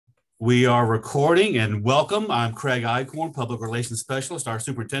We are recording and welcome. I'm Craig Eichhorn, Public Relations Specialist, our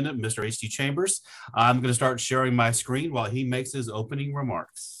Superintendent, Mr. H.T. Chambers. I'm going to start sharing my screen while he makes his opening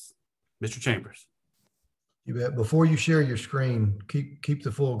remarks. Mr. Chambers. You bet. Before you share your screen, keep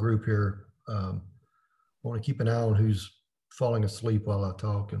the full group here. I want to keep an eye on who's falling asleep while I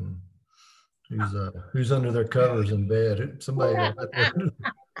talk and who's under their covers in bed. Somebody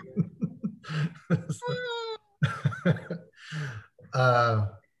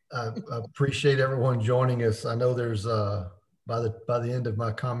I appreciate everyone joining us. I know there's by the end of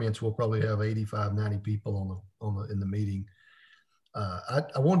my comments, we'll probably have 85, 90 people in the meeting. I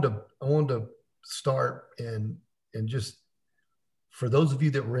wanted to start and just for those of you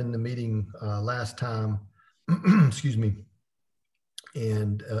that were in the meeting last time, excuse me,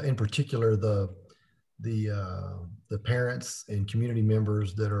 and in particular the parents and community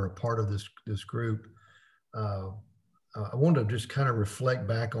members that are a part of this group. I want to just kind of reflect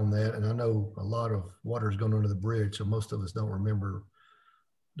back on that, and I know a lot of water is going under the bridge, so most of us don't remember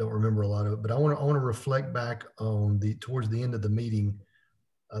a lot of it. But I want to reflect back on towards the end of the meeting.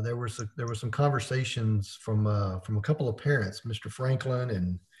 There were some conversations from a couple of parents, Mr. Franklin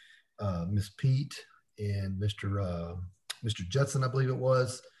and Miss Pete and Mr. Judson, I believe it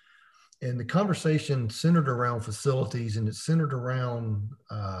was, and the conversation centered around facilities, and it centered around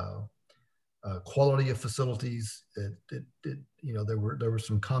quality of facilities. There were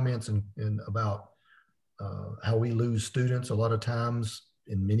some comments about how we lose students a lot of times,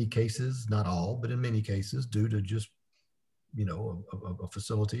 in many cases, not all, but in many cases, due to just a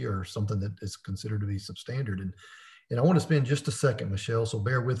facility or something that is considered to be substandard. And I want to spend just a second, Michelle, so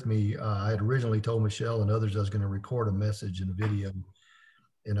bear with me. I had originally told Michelle and others I was going to record a message and a video,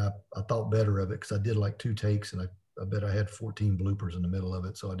 and I thought better of it because I did like 2 takes, and I bet I had 14 bloopers in the middle of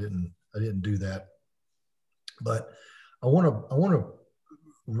it, so I didn't do that. But I want to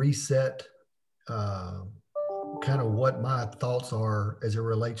reset kind of what my thoughts are as it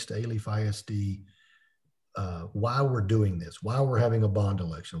relates to Alief ISD, why we're doing this, why we're having a bond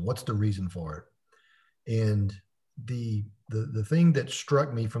election, what's the reason for it. And the thing that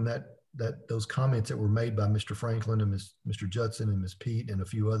struck me from those comments that were made by Mr. Franklin and Mr. Judson and Ms. Pete and a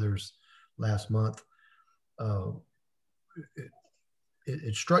few others last month,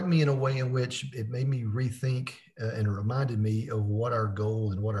 it struck me in a way in which it made me rethink and it reminded me of what our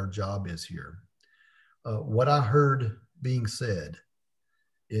goal and what our job is here. What I heard being said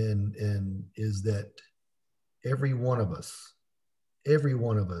is that every one of us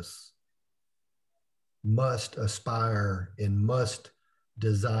must aspire and must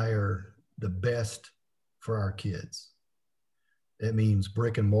desire the best for our kids. That means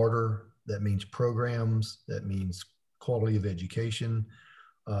brick and mortar, that means programs, that means quality of education.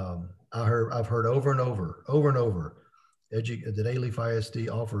 I've heard over and over that Alief ISD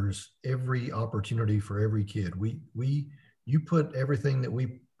offers every opportunity for every kid. You put everything that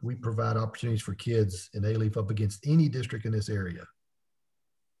we provide opportunities for kids in Alief up against any district in this area,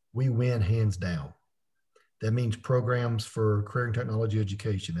 we win hands down. That means programs for career and technology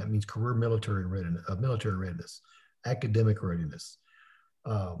education. That means career military readiness, academic readiness.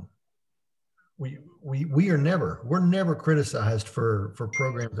 We're never criticized for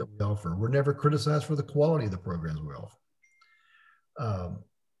programs that we offer. We're never criticized for the quality of the programs we offer.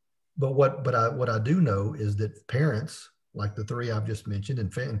 But what I do know is that parents, like the 3 I've just mentioned,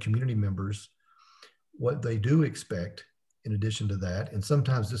 and community members, what they do expect in addition to that, and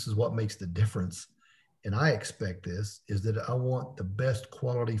sometimes this is what makes the difference, and I expect this, is that I want the best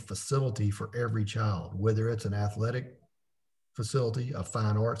quality facility for every child, whether it's an athletic facility, a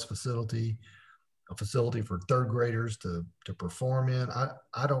fine arts facility, a facility for 3rd graders to perform in.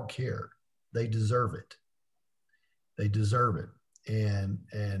 I don't care. They deserve it. They deserve it. And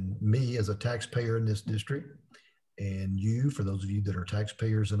me as a taxpayer in this district, and you, for those of you that are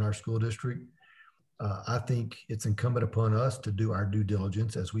taxpayers in our school district, I think it's incumbent upon us to do our due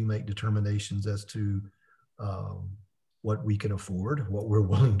diligence as we make determinations as to what we can afford, what we're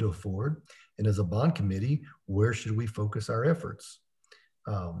willing to afford. And as a bond committee, where should we focus our efforts?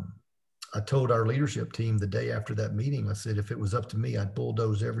 I told our leadership team the day after that meeting, I said, if it was up to me, I'd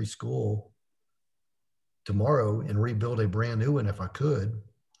bulldoze every school tomorrow and rebuild a brand new one if I could,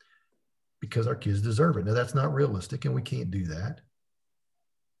 because our kids deserve it. Now, that's not realistic, and we can't do that.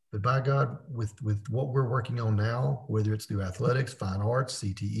 But by God, with what we're working on now, whether it's through athletics, fine arts,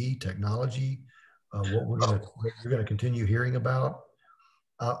 CTE, technology, what you're going to continue hearing about,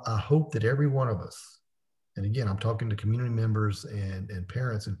 I hope that every one of us, and again, I'm talking to community members and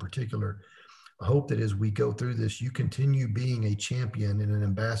parents in particular, I hope that as we go through this, you continue being a champion and an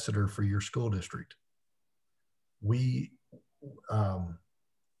ambassador for your school district. We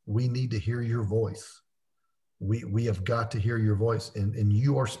we need to hear your voice. We have got to hear your voice. And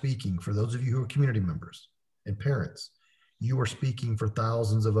you are speaking, for those of you who are community members and parents, you are speaking for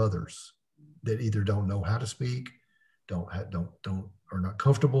thousands of others that either don't know how to speak, are not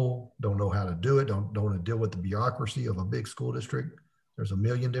comfortable, don't know how to do it, don't want to deal with the bureaucracy of a big school district. There's a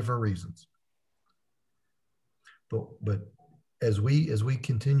million different reasons. But as we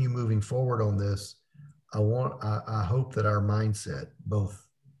continue moving forward on this, I hope that our mindset, both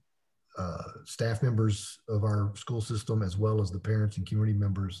staff members of our school system as well as the parents and community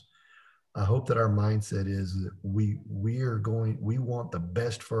members, I hope that our mindset is that we want the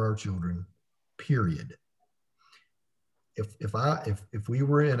best for our children, period. If we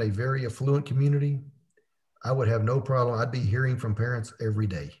were in a very affluent community, I would have no problem. I'd be hearing from parents every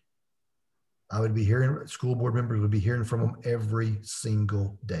day. I would be hearing, school board members would be hearing from them every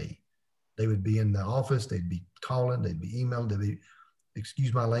single day. They would be in the office, they'd be calling, they'd be emailing, they'd be,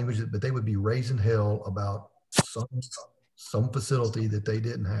 excuse my language, but they would be raising hell about some facility that they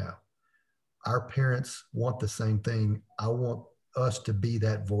didn't have. Our parents want the same thing. I want us to be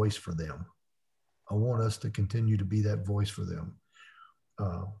that voice for them. I want us to continue to be that voice for them.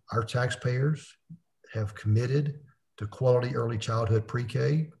 Our taxpayers have committed to quality early childhood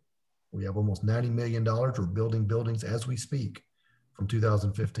pre-K. We have almost $90 million. We're building buildings as we speak from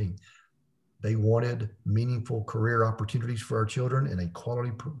 2015. They wanted meaningful career opportunities for our children in a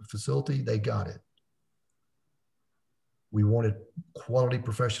quality facility. They got it. We wanted quality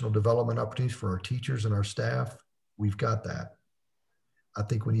professional development opportunities for our teachers and our staff. We've got that. I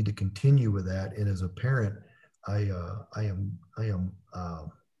think we need to continue with that. And as a parent, I'm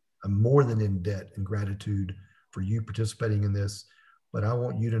more than in debt and gratitude for you participating in this. But I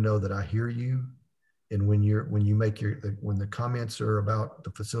want you to know that I hear you. And when the comments are about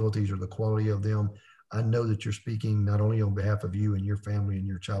the facilities or the quality of them, I know that you're speaking not only on behalf of you and your family and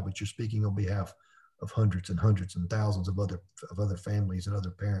your child, but you're speaking on behalf of hundreds and hundreds and thousands of other families and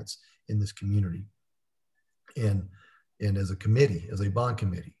other parents in this community. And as a committee, as a bond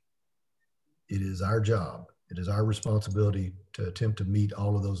committee, it is our job, it is our responsibility to attempt to meet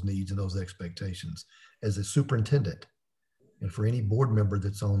all of those needs and those expectations. As a superintendent, and for any board member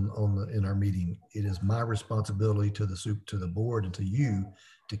that's in our meeting, it is my responsibility to the board and to you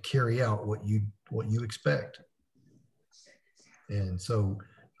to carry out what you expect. And so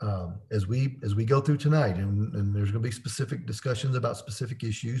as we go through tonight, and there's going to be specific discussions about specific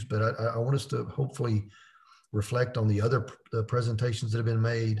issues, but I want us to hopefully reflect on the other presentations that have been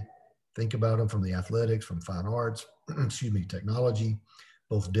made, think about them from the athletics, from fine arts, excuse me, technology,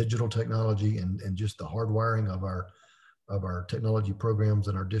 both digital technology and just the hardwiring of our technology programs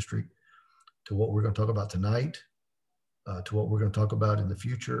in our district, to what we're going to talk about tonight, to what we're going to talk about in the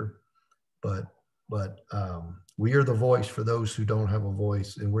future. But we are the voice for those who don't have a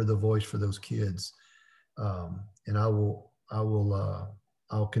voice, and we're the voice for those kids. And I'll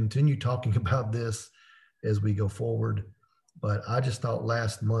continue talking about this as we go forward. But I just thought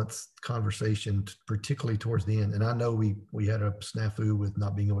last month's conversation, particularly towards the end, and I know we had a snafu with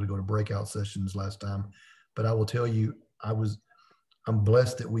not being able to go to breakout sessions last time, but I will tell you, I'm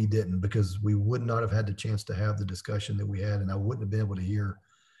blessed that we didn't, because we would not have had the chance to have the discussion that we had, and I wouldn't have been able to hear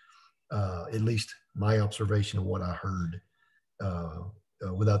at least my observation of what I heard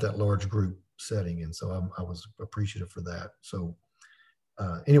without that large group setting. And so I was appreciative for that. So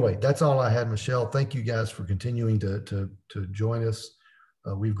anyway, that's all I had, Michelle. Thank you guys for continuing to join us.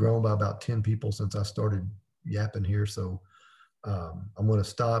 We've grown by about 10 people since I started yapping here. So I'm going to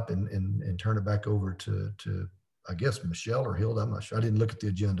stop and turn it back over to I guess Michelle or Hilda. I'm not sure. I didn't look at the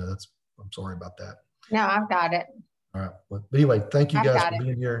agenda. I'm sorry about that. No, I've got it. All right. But anyway, thank you guys for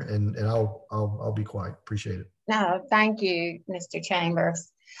being here, and I'll be quiet. Appreciate it. No, thank you, Mr.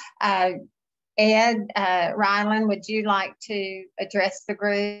 Chambers. Ed, Ryland, would you like to address the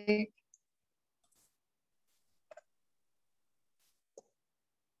group?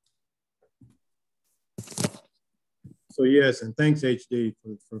 So yes, and thanks HD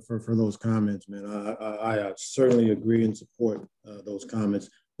for those comments, man. I certainly agree and support those comments.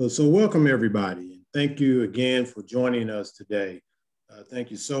 So welcome everybody, and thank you again for joining us today.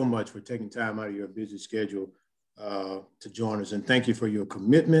 Thank you so much for taking time out of your busy schedule to join us, and thank you for your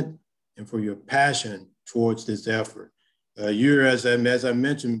commitment and for your passion towards this effort. You're, as I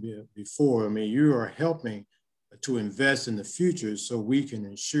mentioned before, I mean, you are helping to invest in the future so we can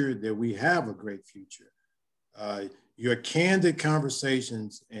ensure that we have a great future. Your candid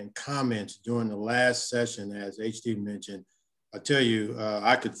conversations and comments during the last session, as HD mentioned, I tell you,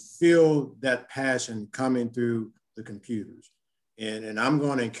 I could feel that passion coming through the computers. And I'm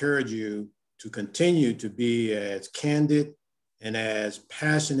going to encourage you to continue to be as candid and as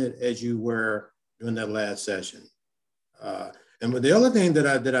passionate as you were during that last session. And the other thing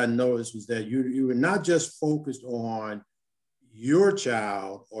that I noticed was that you were not just focused on your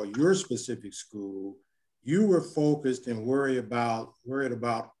child or your specific school. You were focused and worried about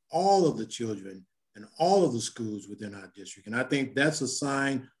all of the children and all of the schools within our district. And I think that's a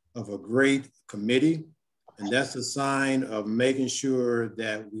sign of a great committee. And that's a sign of making sure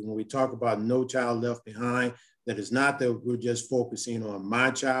that when we talk about No Child Left Behind, that it's not that we're just focusing on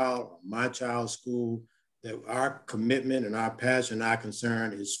my child or my child's school, that our commitment and our passion, our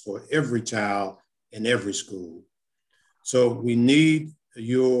concern is for every child in every school. So we need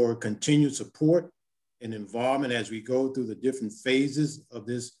your continued support and involvement as we go through the different phases of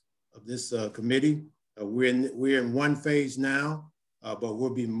this committee. We're in one phase now, but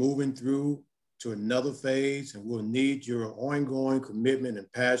we'll be moving through to another phase, and we'll need your ongoing commitment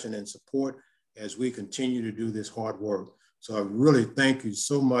and passion and support as we continue to do this hard work. So I really thank you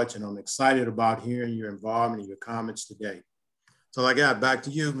so much, and I'm excited about hearing your involvement and your comments today. So I got back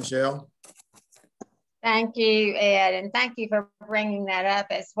to you, Michelle. Thank you, Ed, and thank you for bringing that up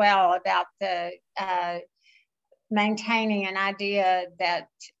as well about the maintaining an idea that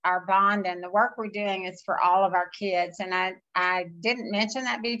our bond and the work we're doing is for all of our kids. And I didn't mention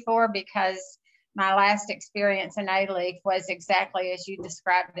that before because my last experience in A-Leaf was exactly as you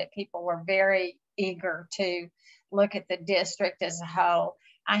described it. People were very eager to look at the district as a whole.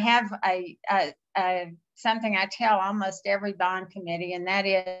 I have something I tell almost every bond committee, and that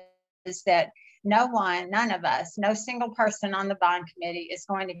is that none of us, no single person on the bond committee is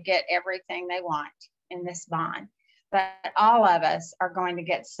going to get everything they want in this bond, but all of us are going to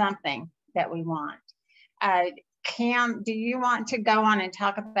get something that we want. Cam, do you want to go on and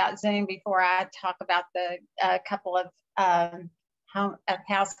talk about Zoom before I talk about the couple of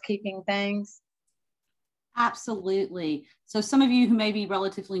housekeeping things? Absolutely. So some of you who may be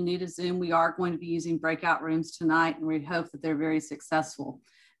relatively new to Zoom, we are going to be using breakout rooms tonight, and we hope that they're very successful.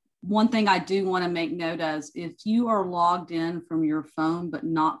 One thing I do want to make note of, if you are logged in from your phone, but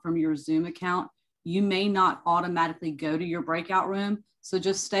not from your Zoom account, you may not automatically go to your breakout room. So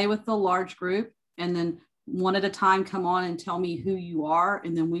just stay with the large group, and then one at a time, come on and tell me who you are,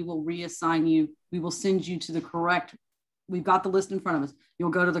 and then we will reassign you. We will send you to the correct, we've got the list in front of us. You'll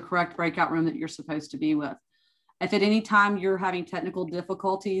go to the correct breakout room that you're supposed to be with. If at any time you're having technical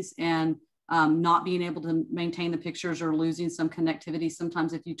difficulties and not being able to maintain the pictures or losing some connectivity,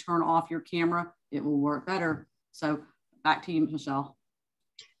 sometimes if you turn off your camera, it will work better. So back to you, Michelle.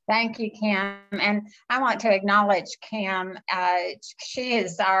 Thank you, Kim. And I want to acknowledge Kim. She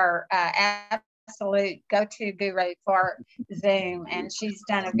is our absolute go-to guru for Zoom, and she's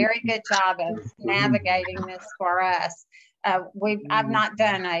done a very good job of navigating this for us. I've not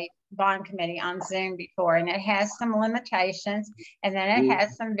done a bond committee on Zoom before, and it has some limitations, and then it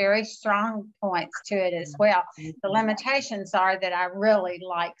has some very strong points to it as well. The limitations are that I really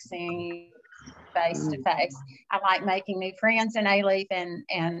like seeing you face to face. I like making new friends in A-Leaf,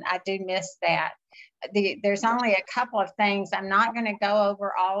 and I do miss that. There's only a couple of things. I'm not going to go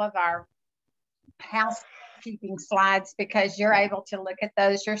over all of our housekeeping slides because you're able to look at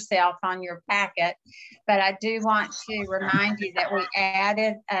those yourself on your packet. But I do want to remind you that we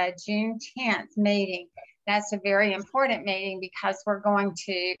added a June 10th meeting. That's a very important meeting because we're going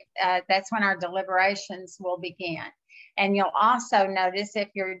to, that's when our deliberations will begin. And you'll also notice, if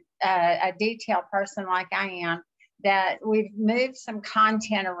you're a detail person like I am, that we've moved some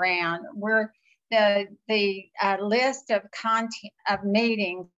content around. The list of content of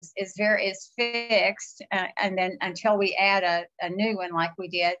meetings is fixed, and then until we add a new one like we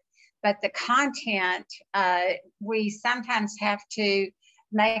did. But the content, we sometimes have to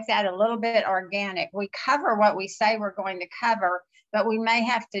make that a little bit organic. We cover what we say we're going to cover, but we may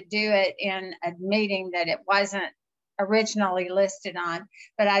have to do it in a meeting that it wasn't originally listed on.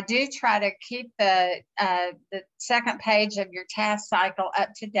 But I do try to keep the second page of your task cycle up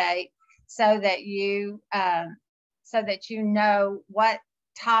to date, so that you know what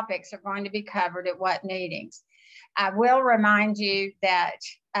topics are going to be covered at what meetings. I will remind you that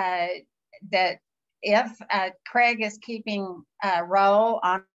if Craig is keeping a roll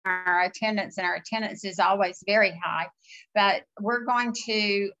on our attendance, and our attendance is always very high, but we're going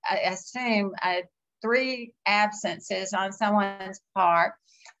to assume 3 absences on someone's part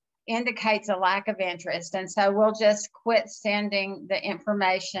indicates a lack of interest, and so we'll just quit sending the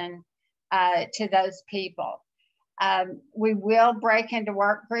information to those people. We will break into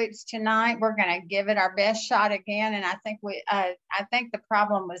work groups tonight. We're going to give it our best shot again, and I think the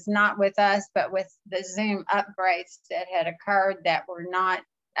problem was not with us, but with the Zoom upgrades that had occurred that were not.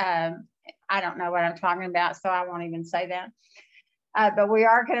 I don't know what I'm talking about, so I won't even say that. but we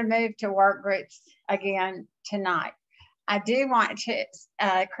are going to move to work groups again tonight. I do want to,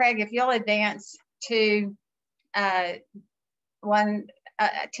 Craig, if you'll advance to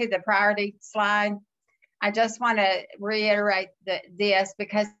to the priority slide. I just want to reiterate this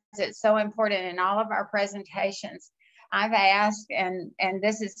because it's so important in all of our presentations. I've asked, and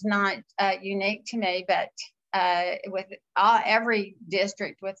this is not unique to me, but with every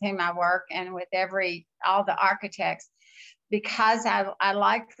district with whom I work and with all the architects, because I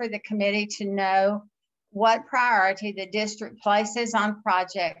like for the committee to know what priority the district places on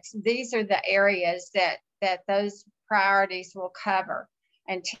projects. These are the areas that those priorities will cover.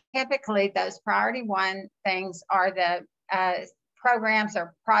 And typically those priority one things are the programs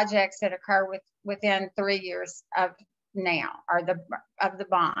or projects that occur within 3 years of now, or of the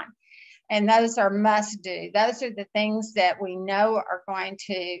bond. And those are must do. Those are the things that we know are going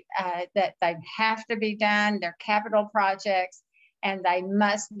to, that they have to be done. They're capital projects and they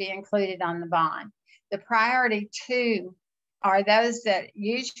must be included on the bond. The priority two are those that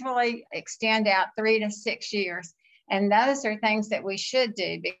usually extend out 3 to 6 years. And those are things that we should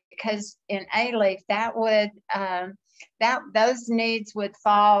do, because in ALEAF, that would, those needs would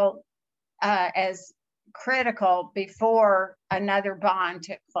fall as critical before another bond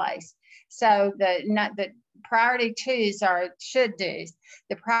took place. So the priority twos are should do's.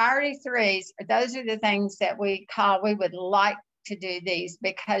 The priority threes, those are the things that we would like to do these,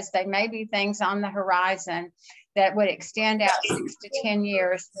 because they may be things on the horizon that would extend out 6 to 10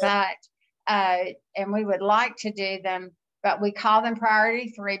 years, but and we would like to do them, but we call them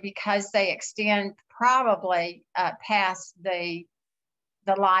priority three because they extend probably past the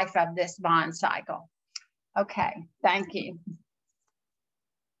life of this bond cycle. Okay, thank you.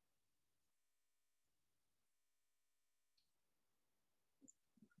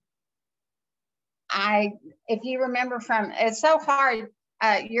 If you remember from, it's so hard.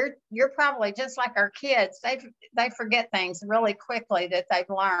 You're probably just like our kids. They forget things really quickly that they've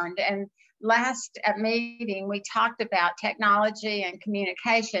learned. And last meeting, we talked about technology and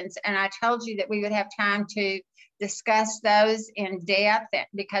communications, and I told you that we would have time to discuss those in depth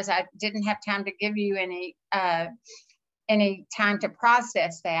because I didn't have time to give you any time to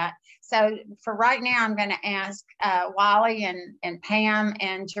process that. So for right now, I'm going to ask Wally and Pam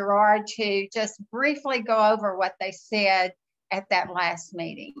and Gerard to just briefly go over what they said at that last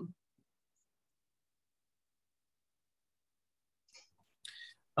meeting.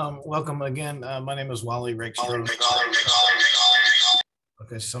 Welcome again. My name is Wally Rakestraw.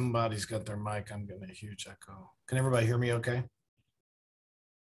 Okay, somebody's got their mic. I'm getting a huge echo. Can everybody hear me okay?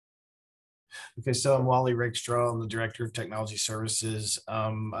 Okay, so I'm Wally Rakestraw. I'm the Director of Technology Services.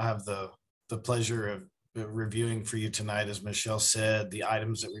 I have the pleasure of reviewing for you tonight, as Michelle said, the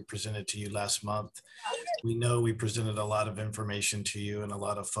items that we presented to you last month. We know we presented a lot of information to you and a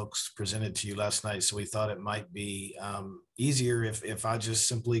lot of folks presented to you last night, so we thought it might be easier if I just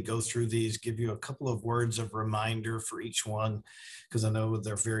simply go through these, give you a couple of words of reminder for each one, because I know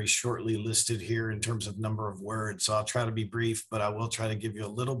they're very shortly listed here in terms of number of words. So I'll try to be brief, but I will try to give you a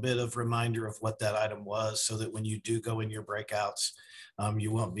little bit of reminder of what that item was, so that when you do go in your breakouts,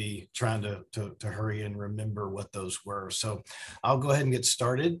 you won't be trying to hurry and remember what those were. So I'll go ahead and get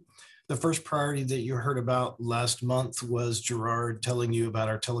started. The first priority that you heard about last month was Gerard telling you about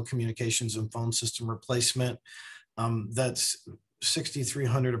our telecommunications and phone system replacement. That's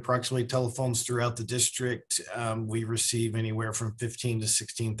 6,300 approximately telephones throughout the district. We receive anywhere from 15 to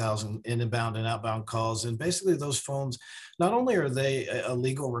 16,000 inbound and outbound calls. And basically those phones, not only are they a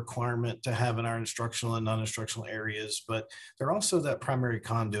legal requirement to have in our instructional and non-instructional areas, but they're also that primary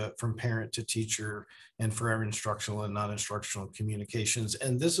conduit from parent to teacher and for our instructional and non-instructional communications.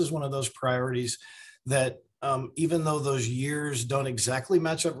 And this is one of those priorities that even though those years don't exactly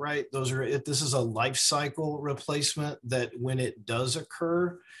match up right, this is a life cycle replacement that when it does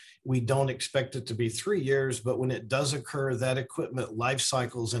occur, we don't expect it to be 3 years, but when it does occur, that equipment life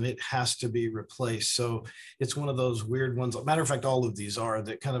cycles and it has to be replaced. So it's one of those weird ones. Matter of fact, all of these are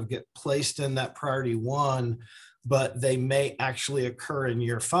that kind of get placed in that priority one, but they may actually occur in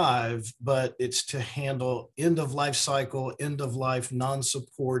year 5, but it's to handle end of life cycle, end of life,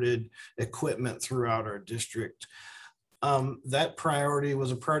 non-supported equipment throughout our district. That priority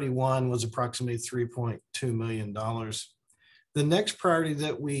was priority one, was approximately $3.2 million. The next priority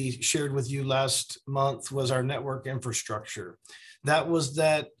that we shared with you last month was our network infrastructure. That was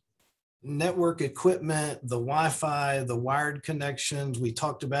that network equipment, the Wi-Fi, the wired connections. We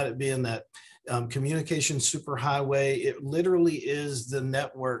talked about it being that Communication superhighway, it literally is the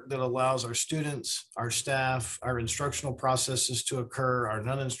network that allows our students, our staff, our instructional processes to occur, our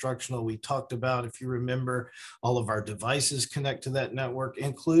non-instructional. We talked about, if you remember, all of our devices connect to that network,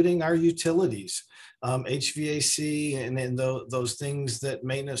 including our utilities, HVAC, and then those things that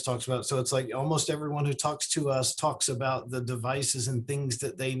maintenance talks about. So it's like almost everyone who talks to us talks about the devices and things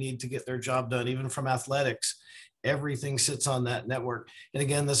that they need to get their job done, even from athletics. Everything sits on that network. And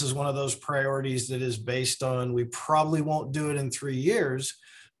again, this is one of those priorities that is based on, we probably won't do it in 3 years,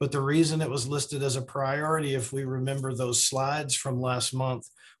 but the reason it was listed as a priority, if we remember those slides from last month,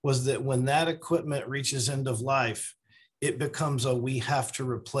 was that when that equipment reaches end of life, it becomes a we have to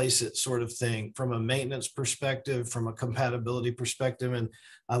replace it sort of thing from a maintenance perspective, from a compatibility perspective. And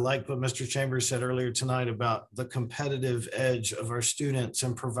I like what Mr. Chambers said earlier tonight about the competitive edge of our students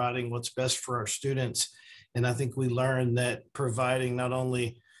and providing what's best for our students. And I think we learned that providing not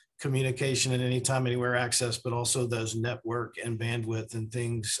only communication and anytime, anywhere access, but also those network and bandwidth and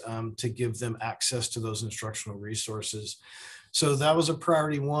things to give them access to those instructional resources. So that was a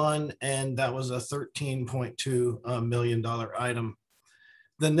priority one, and that was a $13.2 million item.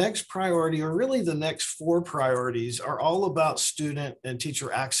 The next priority, or really the next 4 priorities, are all about student and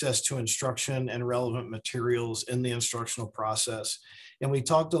teacher access to instruction and relevant materials in the instructional process. And we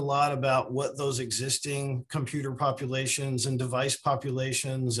talked a lot about what those existing computer populations and device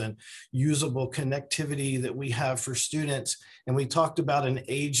populations and usable connectivity that we have for students. And we talked about an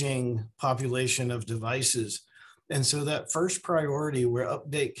aging population of devices. And so that first priority, where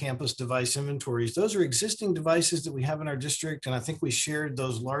update campus device inventories, those are existing devices that we have in our district. And I think we shared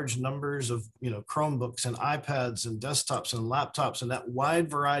those large numbers of, Chromebooks and iPads and desktops and laptops and that wide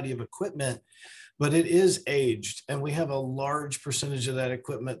variety of equipment, but it is aged. And we have a large percentage of that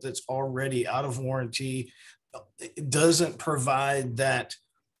equipment that's already out of warranty. It doesn't provide that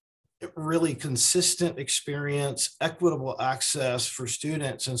really consistent experience, equitable access for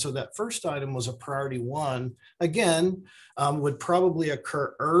students. And so that first item was a priority one, again, would probably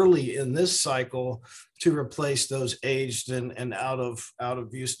occur early in this cycle to replace those aged and out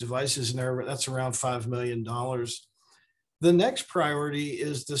of use devices. And that's around $5 million. The next priority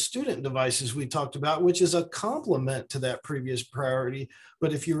is the student devices we talked about, which is a complement to that previous priority.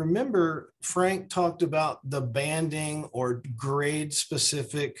 But if you remember, Frank talked about the banding or grade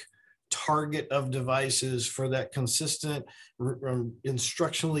specific target of devices for that consistent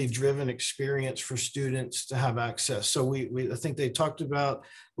instructionally driven experience for students to have access. So I think they talked about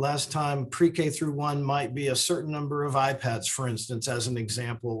last time, pre-K through 1 might be a certain number of iPads, for instance, as an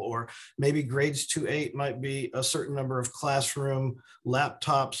example, or maybe grades 2-8 might be a certain number of classroom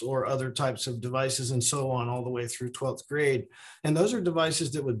laptops or other types of devices and so on, all the way through 12th grade. And those are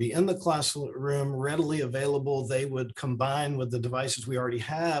devices that would be in the classroom, readily available. They would combine with the devices we already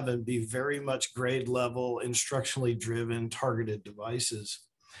have and be very much grade level, instructionally driven, targeted devices.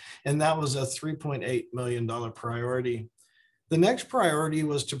 And that was a $3.8 million priority. The next priority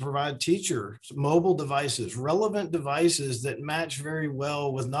was to provide teachers mobile devices, relevant devices that match very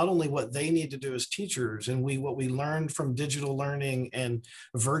well with not only what they need to do as teachers and what we learned from digital learning and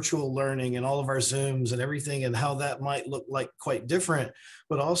virtual learning and all of our Zooms and everything and how that might look like quite different,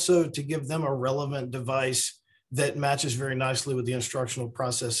 but also to give them a relevant device that matches very nicely with the instructional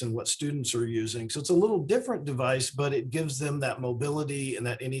process and what students are using. So it's a little different device, but it gives them that mobility and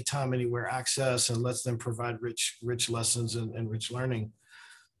that anytime, anywhere access and lets them provide rich lessons and rich learning.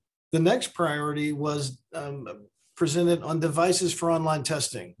 The next priority was presented on devices for online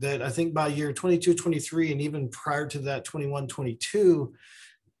testing that I think by year 22, 23, and even prior to that, 21, 22,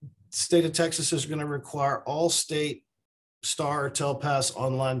 state of Texas is going to require all state STAR TELPAS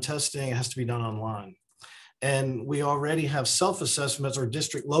online testing. It has to be done online. And we already have self-assessments or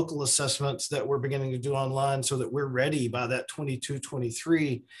district local assessments that we're beginning to do online so that we're ready by that 22,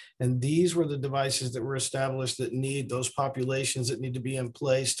 23. And these were the devices that were established that need those populations that need to be in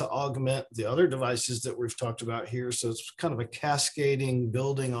place to augment the other devices that we've talked about here. So it's kind of a cascading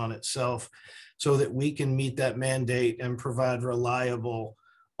building on itself so that we can meet that mandate and provide reliable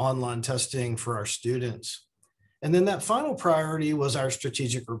online testing for our students. And then that final priority was our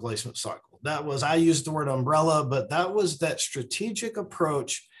strategic replacement cycle. That was, I used the word umbrella, but that was that strategic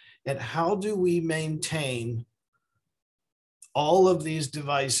approach at how do we maintain all of these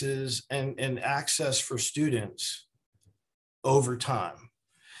devices and access for students over time.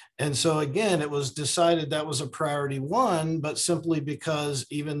 And so again, it was decided that was a priority one, but simply because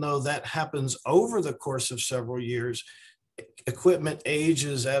even though that happens over the course of several years, equipment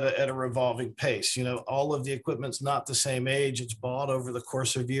ages at a revolving pace. You know, all of the equipment's not the same age. It's bought over the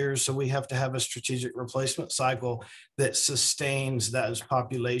course of years. So we have to have a strategic replacement cycle that sustains those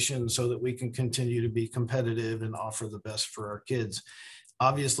populations so that we can continue to be competitive and offer the best for our kids.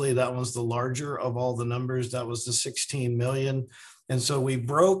 Obviously, that was the larger of all the numbers. That was the 16 million. And so we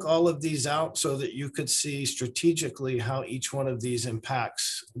broke all of these out so that you could see strategically how each one of these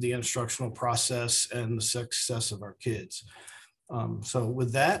impacts the instructional process and the success of our kids. So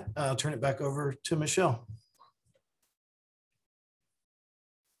with that, I'll turn it back over to Michelle.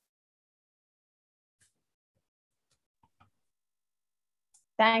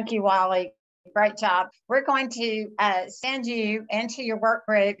 Thank you, Wally. Great job. We're going to send you into your work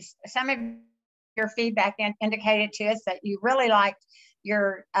groups. Some of your feedback indicated to us that you really liked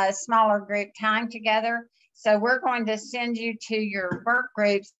your smaller group time together. So we're going to send you to your work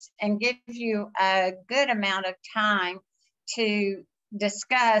groups and give you a good amount of time to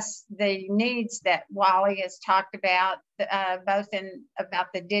discuss the needs that Wally has talked about, both about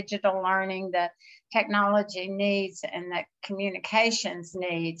the digital learning, the technology needs, and the communications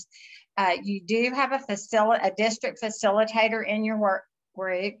needs. You do have a district facilitator in your work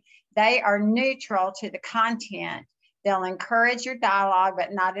group. They are neutral to the content. They'll encourage your dialogue,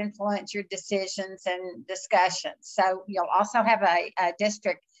 but not influence your decisions and discussions. So you'll also have a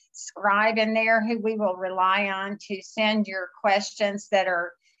district scribe in there who we will rely on to send your questions that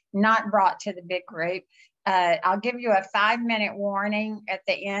are not brought to the big group. I'll give you a 5-minute warning at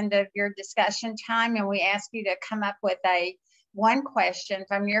the end of your discussion time, and we ask you to come up with one question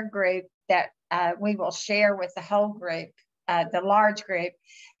from your group that we will share with the whole group, the large group,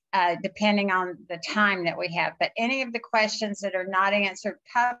 depending on the time that we have. But any of the questions that are not answered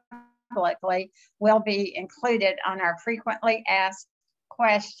publicly will be included on our frequently asked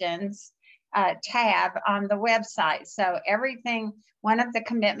questions tab on the website. So everything, one of the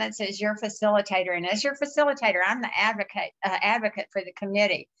commitments is your facilitator. And as your facilitator, I'm the advocate for the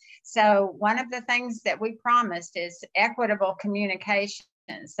committee. So one of the things that we promised is equitable communication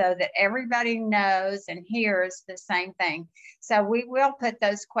so that everybody knows and hears the same thing. So we will put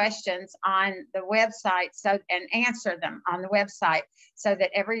those questions on the website and answer them on the website so that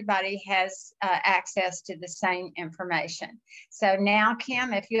everybody has access to the same information. So now,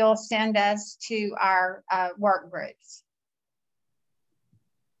 Kim, if you'll send us to our work groups.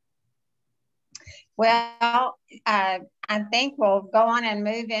 Well, I think we'll go on and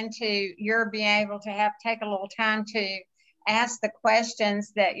move into your being able to take a little time to ask the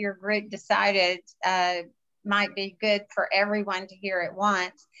questions that your group decided might be good for everyone to hear at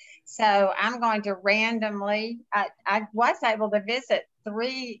once. So I'm going to randomly, I was able to visit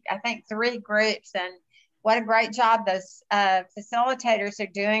three groups, and what a great job those facilitators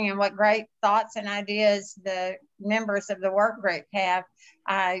are doing, and what great thoughts and ideas the members of the work group have.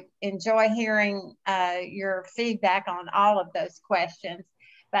 I enjoy hearing your feedback on all of those questions.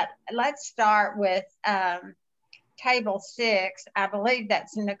 But let's start with Table 6. I believe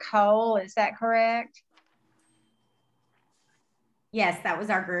that's Nicole. Is that correct? Yes, that was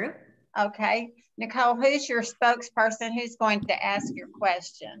our group. Okay. Nicole, who's your spokesperson? Who's going to ask your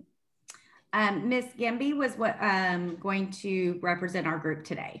question? Ms. Gemby was going to represent our group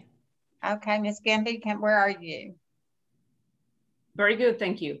today. Okay, Ms. Gemby, where are you? Very good,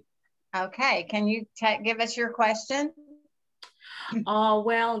 thank you. Okay, can you give us your question?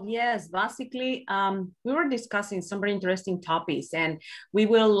 Well, yes, basically, we were discussing some very interesting topics, and we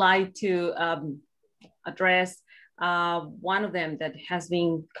would like to address one of them that has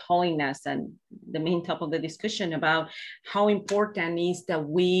been calling us, and the main topic of the discussion about how important is that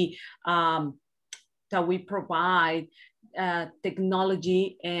we provide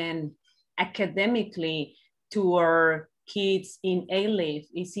technology and academically to our kids in A-LEAF.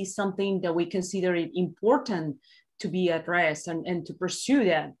 Is this something that we consider it important to be addressed and to pursue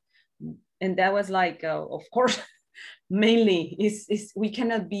that? And that was like, of course, mainly we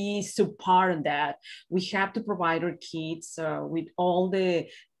cannot be so part of that. We have to provide our kids with all the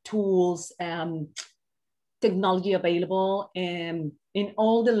tools, technology available, and in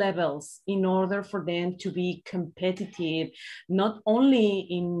all the levels in order for them to be competitive, not only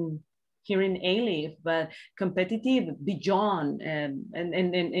here in A-LEAF, but competitive beyond and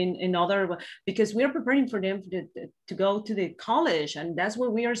in other, because we are preparing for them to go to the college, and that's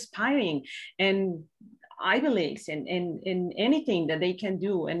where we are aspiring. And Ivy Leagues and anything that they can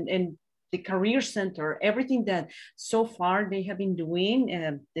do, and the career center, everything that so far they have been doing,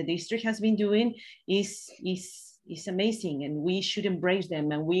 the district has been doing is amazing, and we should embrace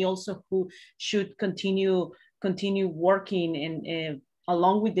them. And we also should continue working and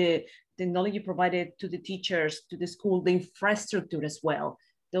along with the technology provided to the teachers, to the school, the infrastructure as well.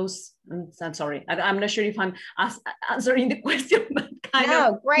 Those, I'm sorry, I'm not sure if I'm answering the question, but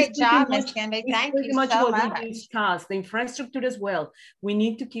great job, Ms. Gamby. Thank you so much. We discussed the infrastructure as well. We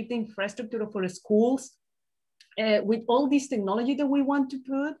need to keep the infrastructure for the schools with all this technology that we want to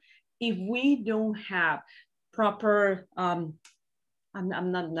put. If we don't have proper,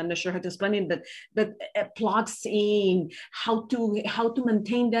 I'm not sure how to explain it, but plugs in, how to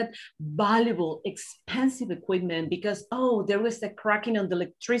maintain that valuable, expensive equipment, because, oh, there was a cracking on the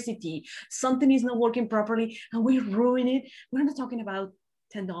electricity, something is not working properly, and we ruin it. We're not talking about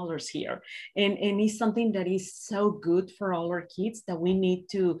 $10 here. And it's something that is so good for all our kids that we need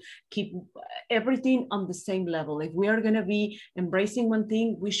to keep everything on the same level. If we are going to be embracing one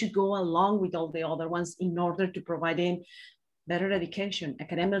thing, we should go along with all the other ones in order to provide them better education,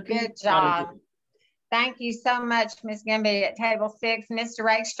 academic. Good job. Thank you so much, Ms. Gamby at table 6. Mr.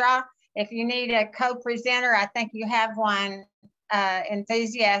 Rakestraw, if you need a co-presenter, I think you have one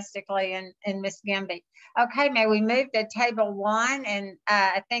enthusiastically in Ms. Gamby. Okay, may we move to table 1? And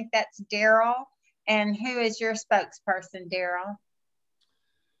I think that's Daryl. And who is your spokesperson, Daryl?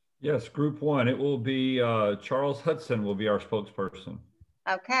 Yes, group 1. It will be Charles Hudson will be our spokesperson.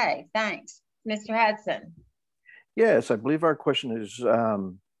 Okay, thanks. Mr. Hudson. Yes, I believe our question is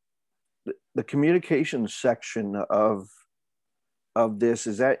the communications section of this,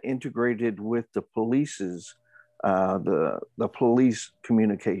 is that integrated with the police's, the police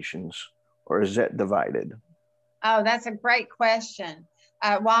communications, or is that divided? Oh, that's a great question.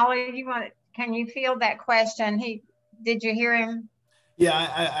 Wally, can you field that question? Did you hear him? Yeah,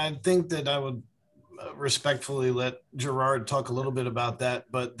 I think that I would respectfully let Gerard talk a little bit about that,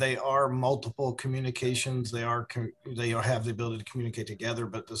 but they are multiple communications. They have the ability to communicate together,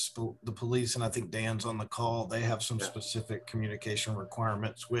 but the police, and I think Dan's on the call, they have some specific communication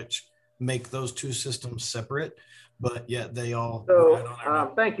requirements which make those two systems separate, but yet they all.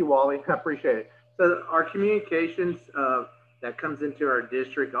 So thank you, Wally. I appreciate it. So our communications that comes into our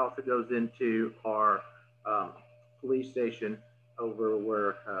district also goes into our police station over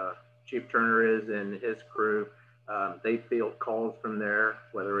where Chief Turner is and his crew. They field calls from there,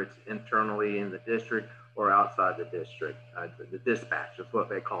 whether it's internally in the district or outside the district. The dispatch is what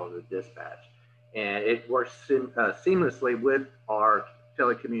they call it, the dispatch. And it works seamlessly with our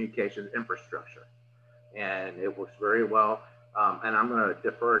telecommunications infrastructure. And it works very well. And I'm going to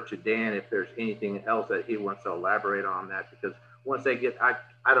defer to Dan if there's anything else that he wants to elaborate on that, because once they get,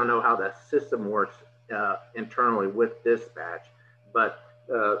 I don't know how that system works internally with dispatch, but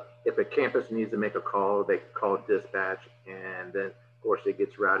if a campus needs to make a call, they can call dispatch, and then of course it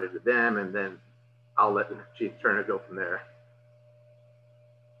gets routed to them, and then I'll let Chief Turner go from there.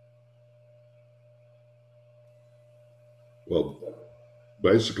 Well,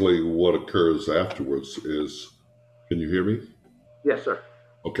 basically what occurs afterwards is, can you hear me? Yes, sir.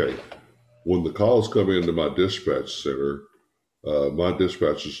 Okay. When the calls come into my dispatch center, my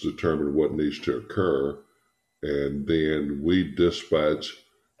dispatchers determine what needs to occur, and then we dispatch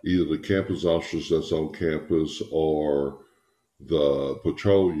either the campus officers that's on campus or the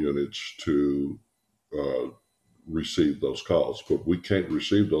patrol units to receive those calls. But we can't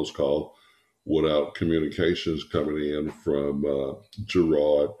receive those calls without communications coming in from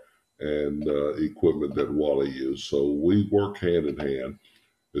Gerard and equipment that Wally used. So we work hand in hand.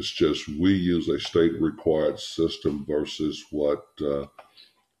 It's just we use a state-required system versus what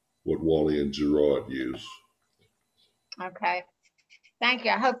Wally and Gerard use. Okay, thank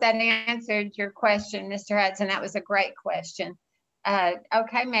you. I hope that answered your question, Mr. Hudson. That was a great question.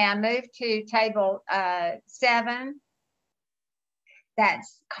 Okay, may I move to table 7?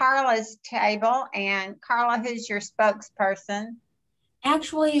 That's Carla's table. And Carla, who's your spokesperson?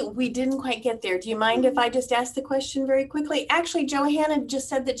 Actually, we didn't quite get there. Do you mind if I just ask the question very quickly? Actually, Johanna just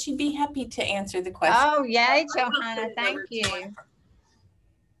said that she'd be happy to answer the question. Oh, yay, Johanna. Thank you.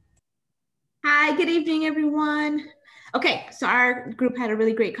 Hi, good evening, everyone. Okay, so our group had a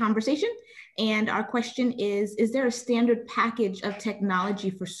really great conversation, and our question is there a standard package of technology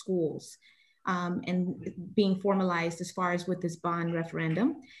for schools and being formalized as far as with this bond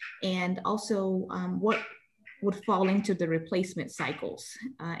referendum? And also what would fall into the replacement cycles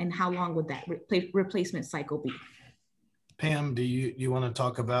and how long would that replacement cycle be? Pam, do you want to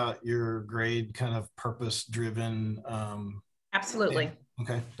talk about your grade kind of purpose-driven? Absolutely. Yeah.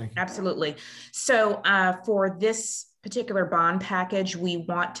 Okay, thank you. Absolutely. So for this particular bond package, we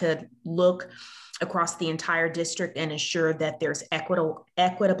want to look across the entire district and ensure that there's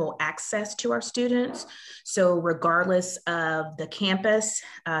equitable access to our students. So regardless of the campus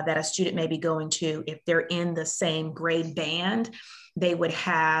that a student may be going to, if they're in the same grade band, they would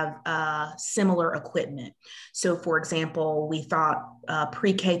have similar equipment. So for example, we thought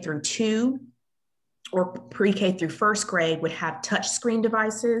pre-K through 2 or pre-K through first grade would have touchscreen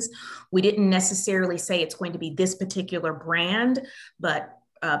devices. We didn't necessarily say it's going to be this particular brand, but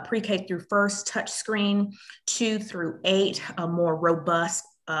pre-K through first touchscreen, 2 through 8, a more robust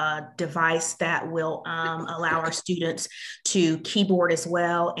device that will allow our students to keyboard as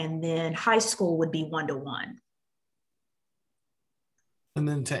well. And then high school would be 1-to-1. And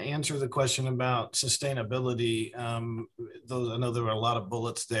then to answer the question about sustainability, I know there were a lot of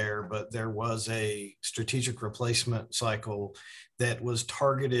bullets there, but there was a strategic replacement cycle that was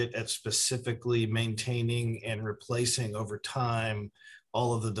targeted at specifically maintaining and replacing over time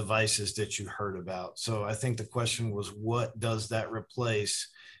all of the devices that you heard about. So I think the question was, what does that replace?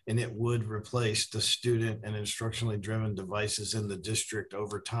 And it would replace the student and instructionally driven devices in the district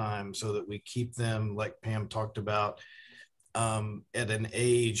over time so that we keep them, like Pam talked about, at an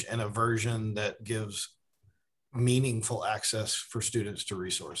age and a version that gives meaningful access for students to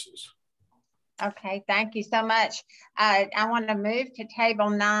resources. Okay, thank you so much. I want to move to table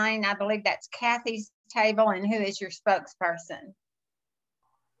 9. I believe that's Kathy's table, and who is your spokesperson?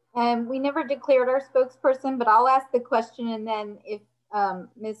 We never declared our spokesperson, but I'll ask the question, and then if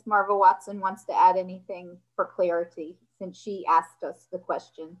Ms. Marva Watson wants to add anything for clarity, since she asked us the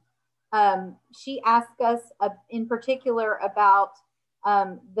question. She asked us in particular about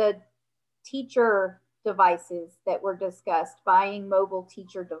the teacher devices that were discussed, buying mobile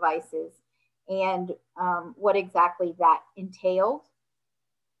teacher devices, and what exactly that entailed.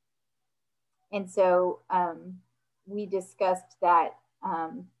 And so we discussed that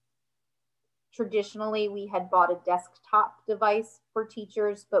traditionally we had bought a desktop device for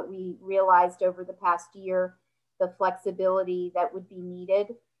teachers, but we realized over the past year the flexibility that would be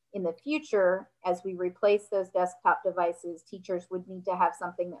needed in the future. As we replace those desktop devices, teachers would need to have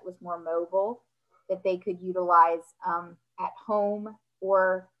something that was more mobile, that they could utilize at home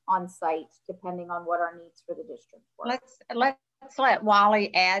or on site, depending on what our needs for the district were. Let's let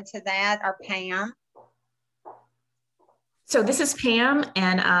Wally add to that, or Pam. So this is Pam,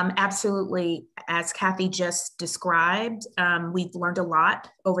 and absolutely, as Kathy just described, we've learned a lot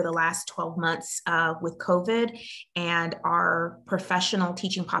over the last 12 months with COVID, and our professional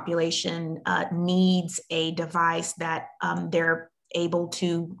teaching population needs a device that they're able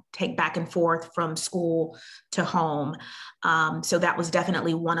to take back and forth from school to home. So that was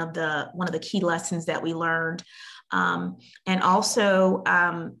definitely one of the key lessons that we learned. And also,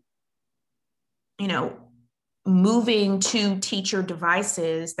 moving to teacher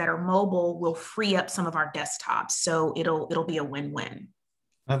devices that are mobile will free up some of our desktops. So it'll be a win-win.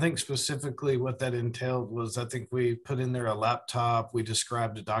 I think specifically what that entailed was, I think we put in there a laptop, we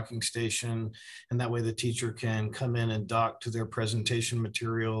described a docking station, and that way the teacher can come in and dock to their presentation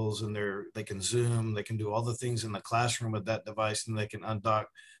materials, and they can Zoom, they can do all the things in the classroom with that device, and they can undock,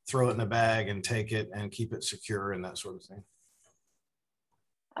 throw it in a bag and take it and keep it secure and that sort of thing.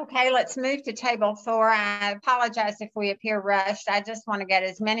 Okay, let's move to table 4. I apologize if we appear rushed. I just want to get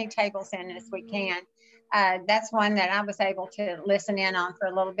as many tables in as we can. That's one that I was able to listen in on for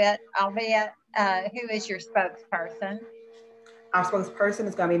a little bit, albeit who is your spokesperson? Our spokesperson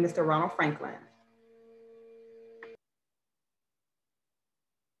is going to be Mr. Ronald Franklin.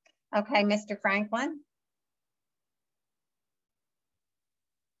 Okay, Mr. Franklin.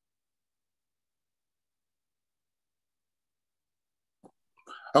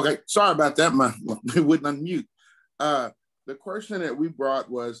 Okay, sorry about that. It wouldn't unmute. The question that we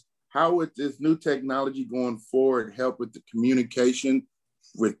brought was, how would this new technology going forward help with the communication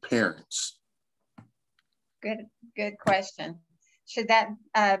with parents? Good question. Should that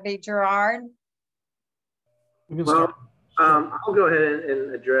be Gerard? Well, I'll go ahead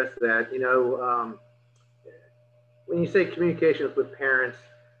and address that. When you say communications with parents,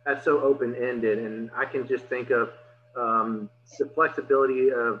 that's so open-ended, and I can just think of the flexibility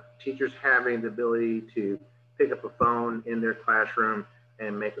of teachers having the ability to pick up a phone in their classroom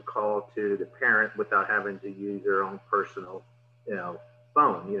and make a call to the parent without having to use their own personal,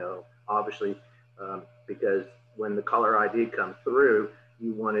 phone. Obviously, because when the caller ID comes through,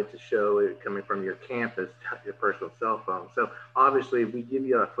 you want it to show it coming from your campus, not your personal cell phone. So obviously, we give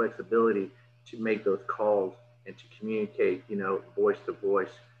you a flexibility to make those calls and to communicate, voice to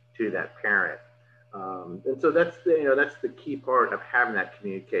voice to that parent. And so that's the key part of having that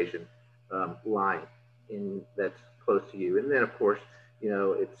communication line that's close to you. And then of course,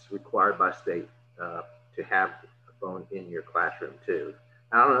 it's required by state to have a phone in your classroom too.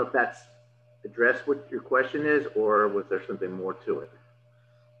 I don't know if that's addressed what your question is, or was there something more to it?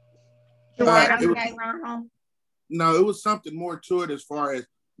 Okay, Ronald? no, it was something more to it as far as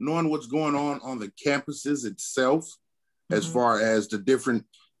knowing what's going on the campuses itself, as far as the different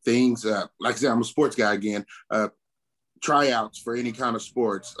things. Like I said, I'm a sports guy again. Tryouts for any kind of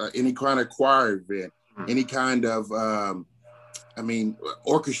sports, any kind of choir event, any kind of,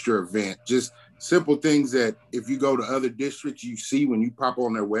 orchestra event, just simple things that if you go to other districts, you see when you pop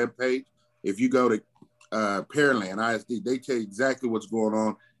on their webpage. If you go to Pearland ISD, they tell you exactly what's going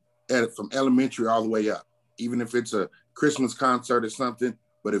on from elementary all the way up, even if it's a Christmas concert or something.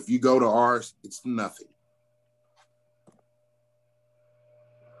 But if you go to ours, it's nothing.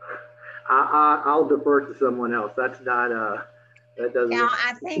 I'll defer to someone else. That's not that doesn't. Yeah,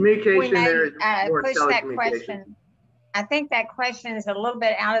 I think communication there is more push that telecommunication. question. I think that question is a little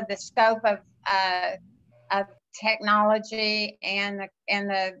bit out of the scope of technology and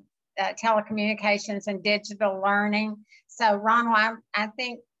the telecommunications and digital learning. So, Ronald, I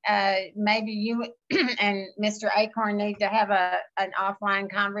think maybe you and Mr. Acorn need to have an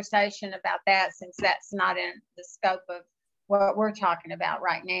offline conversation about that, since that's not in the scope of what we're talking about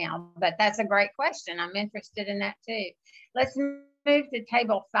right now. But that's a great question. I'm interested in that too. Let's move to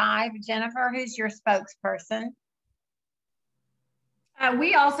table 5. Jennifer, who's your spokesperson?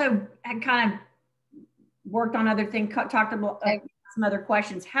 We also had kind of worked on other things, talked about some other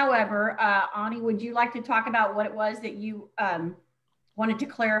questions. However, Ani, would you like to talk about what it was that you wanted to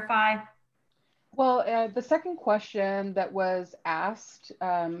clarify? Well, the second question that was asked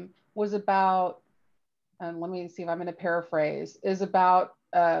was about, let me see if I'm going to paraphrase, is about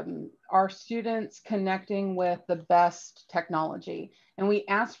our students connecting with the best technology. And we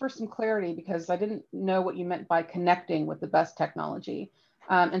asked for some clarity because I didn't know what you meant by connecting with the best technology.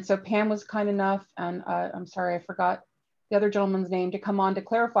 And so Pam was kind enough, and I'm sorry, I forgot the other gentleman's name, to come on to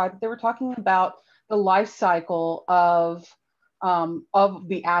clarify that they were talking about the life cycle of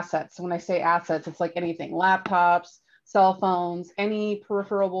the assets. So when I say assets, it's like anything, laptops, cell phones, any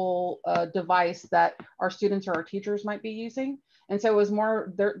peripheral device that our students or our teachers might be using. And so it was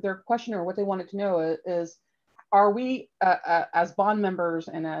more their question, or what they wanted to know is, are we as bond members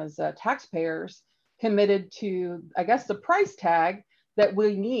and as taxpayers committed to, I guess, the price tag that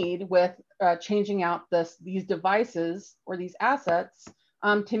we need with changing out these devices or these assets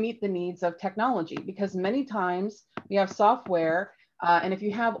to meet the needs of technology? Because many times we have software, and if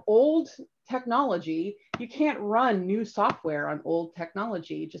you have old technology, you can't run new software on old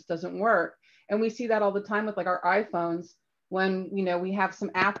technology. It just doesn't work. And we see that all the time with like our iPhones, when we have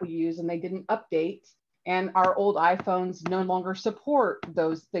some app we use and they didn't update, and our old iPhones no longer support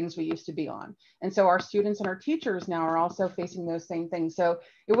those things we used to be on. And so our students and our teachers now are also facing those same things. So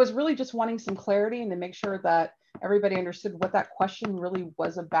it was really just wanting some clarity and to make sure that everybody understood what that question really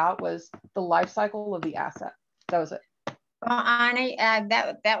was about, was the life cycle of the asset. That was it. Well, Ani,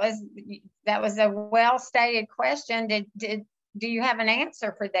 that was a well-stated question. Do you have an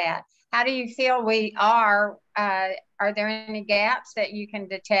answer for that? How do you feel we are? Are there any gaps that you can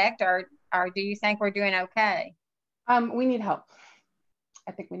detect, or do you think we're doing okay? We need help.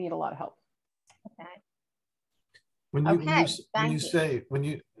 I think we need a lot of help. Okay. A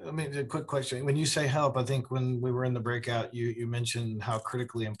quick question. When you say help, I think when we were in the breakout, you mentioned how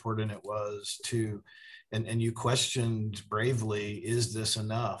critically important it was to, and you questioned bravely, is this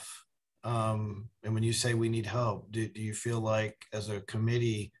enough? And when you say we need help, do you feel like as a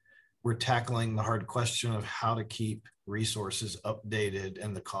committee, we're tackling the hard question of how to keep resources updated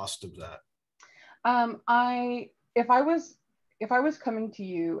and the cost of that? If I was coming to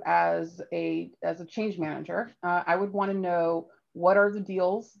you as a change manager, I would want to know, what are the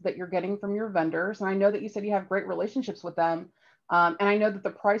deals that you're getting from your vendors? And I know that you said you have great relationships with them. And I know that the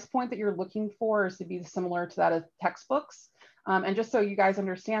price point that you're looking for is to be similar to that of textbooks. And just so you guys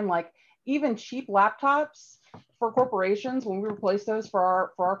understand, like even cheap laptops for corporations, when we replace those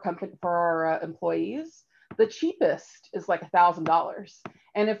for our company, for our employees, the cheapest is like $1,000.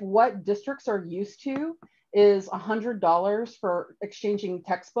 And if what districts are used to is $100 for exchanging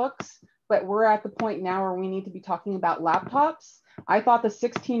textbooks, but we're at the point now where we need to be talking about laptops, I thought the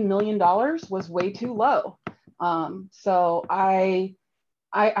 $16 million was way too low. So I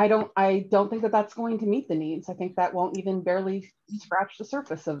don't think that that's going to meet the needs. I think that won't even barely scratch the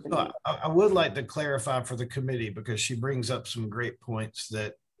surface of the needs. I would like to clarify for the committee, because she brings up some great points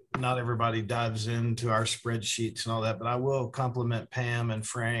that not everybody dives into our spreadsheets and all that, but I will compliment Pam and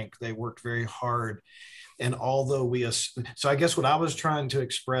Frank. They worked very hard. And although so I guess what I was trying to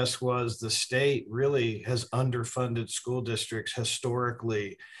express was the state really has underfunded school districts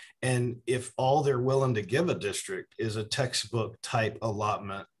historically. And if all they're willing to give a district is a textbook type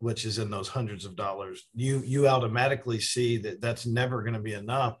allotment, which is in those hundreds of dollars, you automatically see that that's never going to be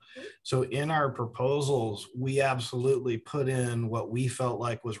enough. So in our proposals, we absolutely put in what we felt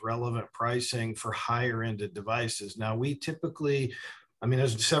like was relevant pricing for higher ended devices. Now we typically, I mean,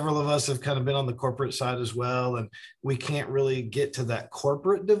 there's several of us have kind of been on the corporate side as well, and we can't really get to that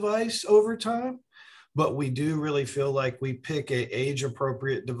corporate device over time. But we do really feel like we pick a age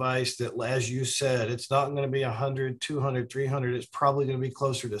appropriate device that, as you said, it's not going to be 100, 200, 300. It's probably going to be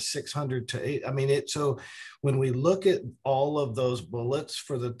closer to 600 to 8. I mean, so when we look at all of those bullets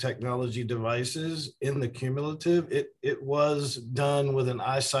for the technology devices in the cumulative, it was done with an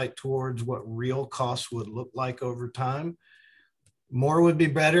eyesight towards what real costs would look like over time. More would be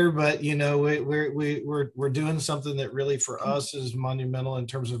better, but you know, we're doing something that really for us is monumental in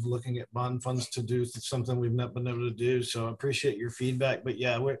terms of looking at bond funds to do something we've not been able to do. So I appreciate your feedback, but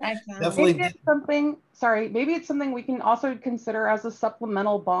yeah, we're definitely maybe it's something. Sorry, maybe it's something we can also consider as a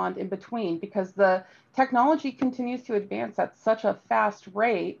supplemental bond in between, because the technology continues to advance at such a fast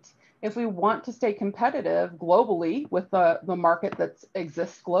rate. If we want to stay competitive globally with the market that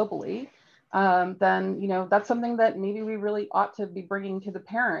exists globally, then, you know, that's something that maybe we really ought to be bringing to the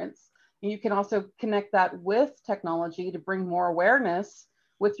parents. And you can also connect that with technology to bring more awareness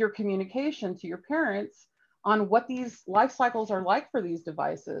with your communication to your parents on what these life cycles are like for these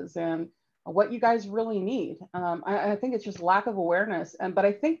devices and what you guys really need. I think it's just lack of awareness. But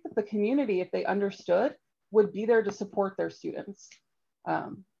I think that the community, if they understood, would be there to support their students.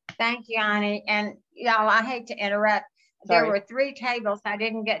 Thank you, Ani. And y'all, I hate to interrupt. There were 3 tables I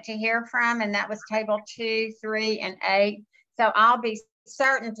didn't get to hear from, and that was table 2, 3, and 8. So I'll be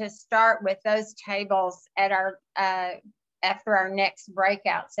certain to start with those tables at our after our next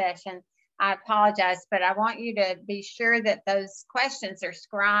breakout session. I apologize, but I want you to be sure that those questions are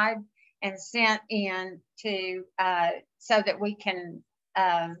scribed and sent in to so that we can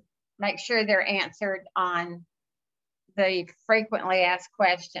make sure they're answered on the frequently asked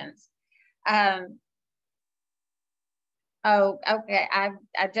questions. Oh, okay.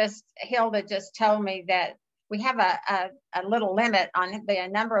 Hilda just told me that we have a little limit on the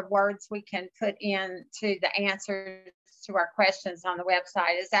number of words we can put in to the answers to our questions on the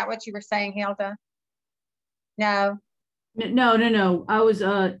website. Is that what you were saying, Hilda? No. No. I was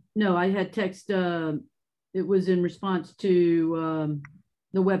no. I had text. It was in response to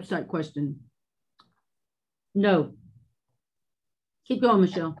the website question. No. Keep going,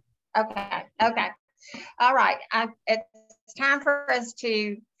 Michelle. Okay. All right. It's time for us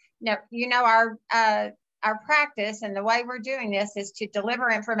to, our practice and the way we're doing this is to deliver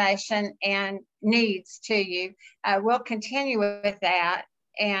information and needs to you. We'll continue with that.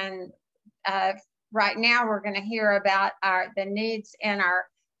 And right now we're going to hear about the needs in our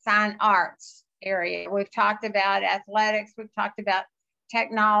fine arts area. We've talked about athletics. We've talked about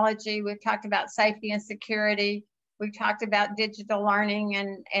technology. We've talked about safety and security. We've talked about digital learning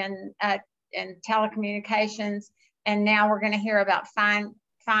and telecommunications. And now we're going to hear about fine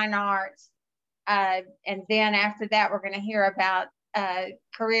arts. And then after that, we're going to hear about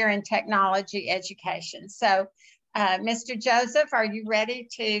career and technology education. So, Mr. Joseph, are you ready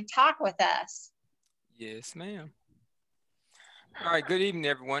to talk with us? Yes, ma'am. All right, good evening,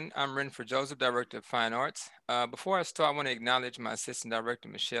 everyone. I'm Renford Joseph, Director of Fine Arts. Before I start, I want to acknowledge my Assistant Director,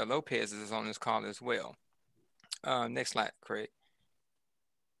 Michelle Lopez, is on this call as well. Next slide, Craig.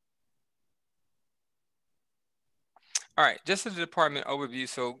 All right, just as a department overview,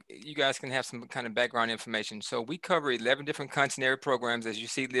 so you guys can have some kind of background information. So we cover 11 different content area programs, as you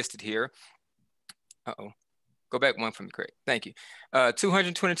see listed here. Go back one for me, Craig. Thank you.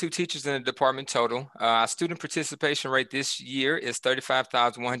 222 teachers in the department total. Our student participation rate this year is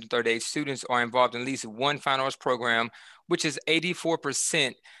 35,138 students are involved in at least one fine arts program, which is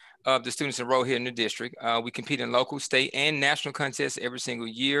 84% of the students enrolled here in the district. We compete in local, state, and national contests every single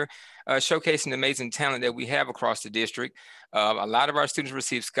year, showcasing the amazing talent that we have across the district. A lot of our students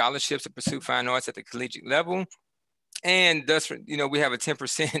receive scholarships to pursue fine arts at the collegiate level. And thus, we have a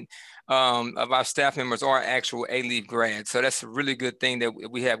 10% of our staff members are actual A-Leave grads. So that's a really good thing that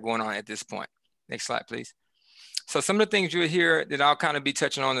we have going on at this point. Next slide, please. So some of the things you'll hear that I'll kind of be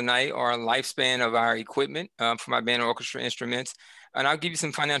touching on tonight are lifespan of our equipment for my band and orchestra instruments. And I'll give you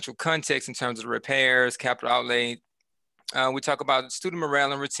some financial context in terms of repairs, capital outlay. We talk about student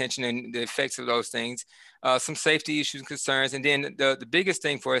morale and retention and the effects of those things, some safety issues and concerns. And then the biggest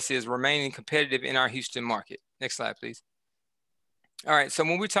thing for us is remaining competitive in our Houston market. Next slide, please. All right, so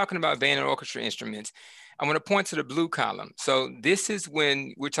when we're talking about band and orchestra instruments, I want to point to the blue column. So this is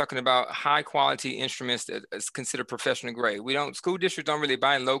when we're talking about high quality instruments that is considered professional grade. School districts don't really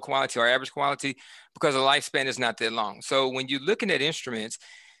buy low quality or average quality because the lifespan is not that long. So when you're looking at instruments,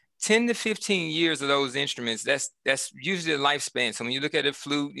 10 to 15 years of those instruments, that's usually the lifespan. So when you look at a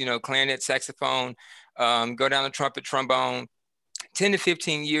flute, clarinet, saxophone, go down to trumpet, trombone, 10 to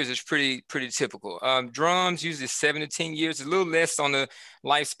 15 years is pretty typical. Drums, usually 7 to 10 years, a little less on the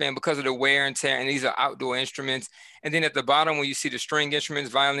lifespan because of the wear and tear, and these are outdoor instruments. And then at the bottom, when you see the string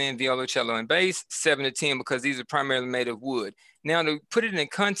instruments, violin, viola, cello, and bass, 7 to 10 because these are primarily made of wood. Now, to put it in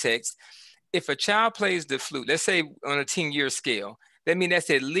context, if a child plays the flute, let's say on a 10-year scale, that means that's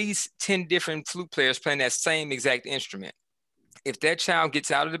at least 10 different flute players playing that same exact instrument. If that child gets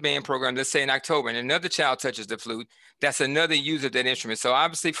out of the band program, let's say in October, and another child touches the flute, that's another use of that instrument. So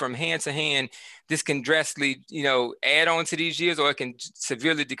obviously from hand to hand, this can drastically, add on to these years, or it can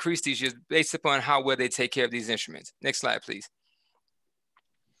severely decrease these years based upon how well they take care of these instruments. Next slide, please.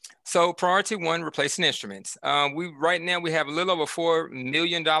 So priority one, replacing instruments. Right now we have a little over $4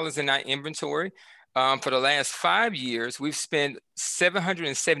 million in our inventory. For the last 5 years, we've spent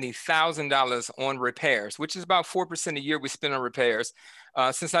 $770,000 on repairs, which is about 4% a year we spend on repairs.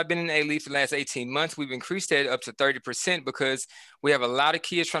 Since I've been in A-LEAF for the last 18 months, we've increased that up to 30% because we have a lot of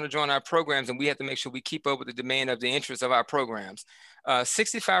kids trying to join our programs, and we have to make sure we keep up with the demand of the interest of our programs.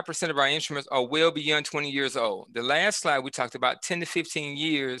 65% of our instruments are well beyond 20 years old. The last slide we talked about, 10 to 15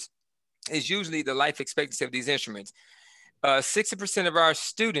 years is usually the life expectancy of these instruments. 60% of our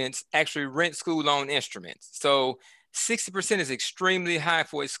students actually rent school-owned instruments. So 60% is extremely high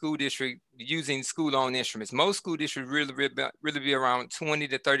for a school district using school-owned instruments. Most school districts really be around 20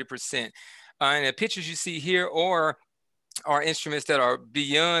 to 30%. And the pictures you see here are instruments that are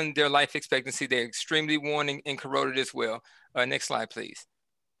beyond their life expectancy. They're extremely worn and corroded as well. Next slide, please.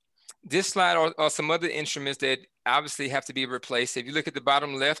 This slide are some other instruments that obviously have to be replaced. If you look at the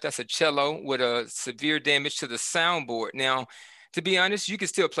bottom left, that's a cello with a severe damage to the soundboard. Now, to be honest, you can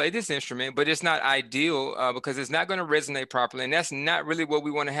still play this instrument, but it's not ideal because it's not going to resonate properly. And that's not really what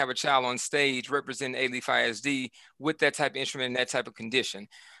we want to have a child on stage representing A-LEAF ISD with that type of instrument and that type of condition.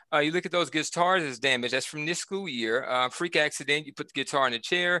 You look at those guitars as damaged. That's from this school year. Freak accident, you put the guitar in a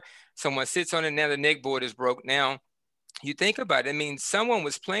chair, someone sits on it, now the neck board is broke. Now, you think about it, I mean, someone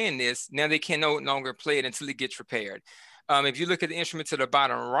was playing this, now they can no longer play it until it gets repaired. If you look at the instrument to the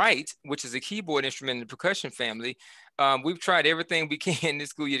bottom right, which is a keyboard instrument in the percussion family, we've tried everything we can this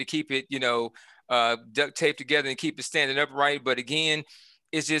school year to keep it, duct taped together and keep it standing upright. But again,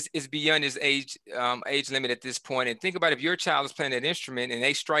 it's beyond its age limit at this point. And think about if your child is playing that instrument and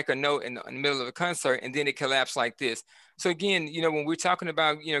they strike a note in the middle of a concert and then it collapses like this. So again, when we're talking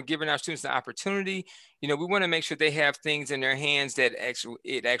about, giving our students the opportunity, we want to make sure they have things in their hands that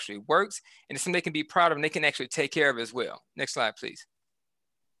it actually works, and it's something they can be proud of and they can actually take care of as well. Next slide, please.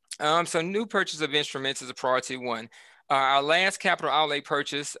 So new purchase of instruments is a priority one. Our last capital outlay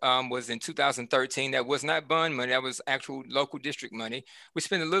purchase was in 2013. That was not bond money, that was actual local district money. We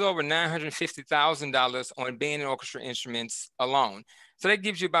spent a little over $950,000 on band and orchestra instruments alone. So that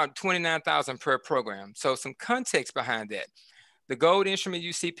gives you about $29,000 per program. So some context behind that. The gold instrument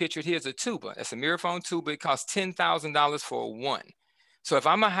you see pictured here is a tuba. That's a Miraphone tuba. It costs $10,000 for one. So if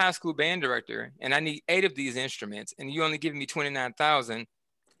I'm a high school band director and I need 8 of these instruments and you only give me $29,000,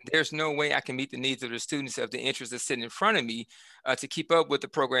 there's no way I can meet the needs of the students of the interest that's sitting in front of me to keep up with the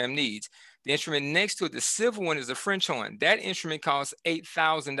program needs. The instrument next to it, the silver one, is a French horn. That instrument costs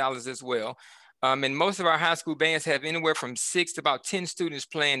 $8,000 as well. And most of our high school bands have anywhere from 6 to about 10 students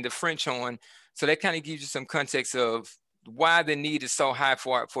playing the French horn. So that kind of gives you some context of why the need is so high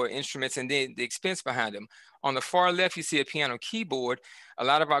for instruments and then the expense behind them. On the far left, you see a piano keyboard. A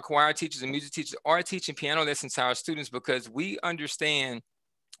lot of our choir teachers and music teachers are teaching piano lessons to our students because we understand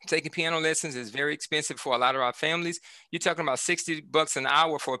taking piano lessons is very expensive for a lot of our families. You're talking about $60 an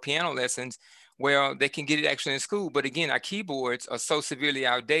hour for piano lessons, where they can get it actually in school. But again, our keyboards are so severely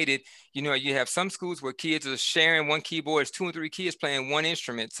outdated. You have some schools where kids are sharing one keyboard, it's 2 or 3 kids playing one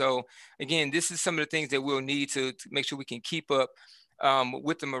instrument. So again, this is some of the things that we'll need to make sure we can keep up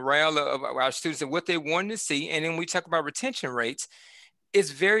with the morale of our students and what they want to see. And then we talk about retention rates. It's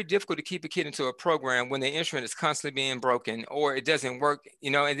very difficult to keep a kid into a program when the instrument is constantly being broken or it doesn't work,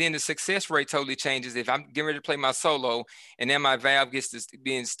 and then the success rate totally changes. If I'm getting ready to play my solo and then my valve gets to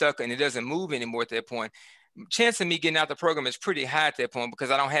being stuck and it doesn't move anymore at that point, chance of me getting out the program is pretty high at that point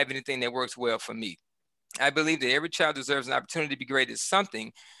because I don't have anything that works well for me. I believe that every child deserves an opportunity to be great at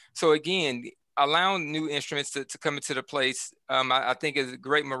something. So again, allowing new instruments to come into the place, I think is a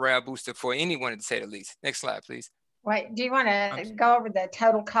great morale booster for anyone, to say the least. Next slide, please. Wait, do you want to go over the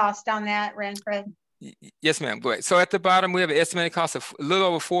total cost on that, Renfred? Yes, ma'am. Go ahead. So at the bottom, we have an estimated cost of a little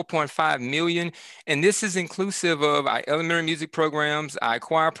over 4.5 million. And this is inclusive of our elementary music programs, our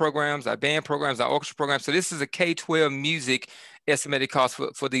choir programs, our band programs, our orchestra programs. So this is a K-12 music estimated cost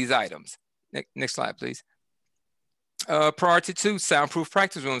for these items. Next slide, please. Priority 2, soundproof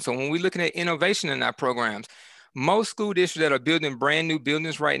practice rooms. So when we're looking at innovation in our programs, most school districts that are building brand new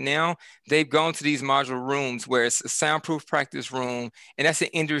buildings right now, they've gone to these modular rooms where it's a soundproof practice room, and that's an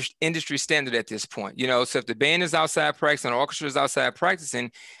industry standard at this point. You know, so if the band is outside practicing, the orchestra is outside practicing,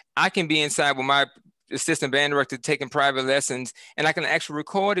 I can be inside with my assistant band director taking private lessons, and I can actually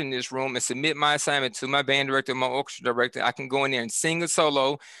record in this room and submit my assignment to my band director, my orchestra director. I can go in there and sing a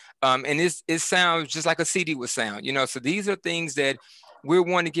solo, and it sounds just like a CD would sound. You know, so these are things that we're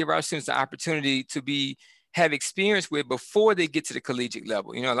wanting to give our students the opportunity to have experience with before they get to the collegiate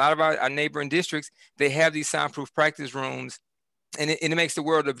level. You know, a lot of our neighboring districts, they have these soundproof practice rooms, and it makes the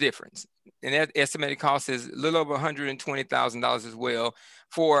world of difference. And that estimated cost is a little over $120,000 as well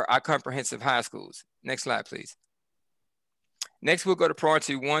for our comprehensive high schools. Next slide, please. Next, we'll go to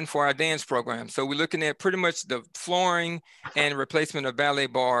priority 1 for our dance program. So we're looking at pretty much the flooring and replacement of ballet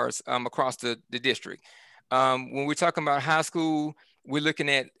bars across the district. When we're talking about high school, we're looking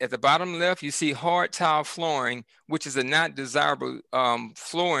at the bottom left, you see hard tile flooring, which is a not desirable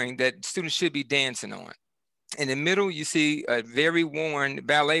flooring that students should be dancing on. In the middle, you see a very worn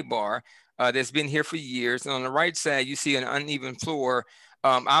ballet bar that's been here for years. And on the right side, you see an uneven floor,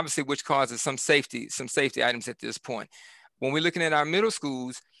 obviously, which causes some safety items at this point. When we're looking at our middle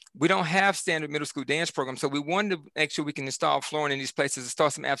schools, we don't have standard middle school dance programs. So we wanted to make sure we can install flooring in these places and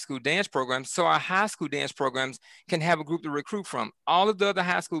start some after school dance programs so our high school dance programs can have a group to recruit from. All of the other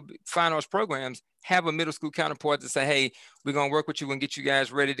high school fine arts programs have a middle school counterpart to say, hey, we're going to work with you and get you guys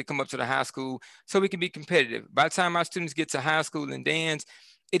ready to come up to the high school so we can be competitive. By the time our students get to high school and dance,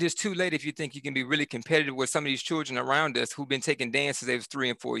 it is too late if you think you can be really competitive with some of these children around us who've been taking dance since they was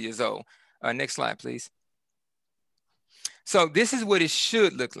 3 and 4 years old. Next slide, please. So this is what it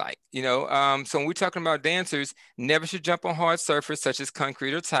should look like, you know. So when we're talking about dancers, never should jump on hard surface such as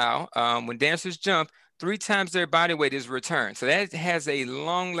concrete or tile. When dancers jump, 3 times their body weight is returned. So that has a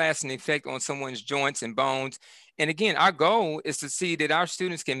long-lasting effect on someone's joints and bones. And again, our goal is to see that our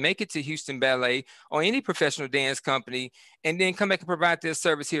students can make it to Houston Ballet or any professional dance company and then come back and provide their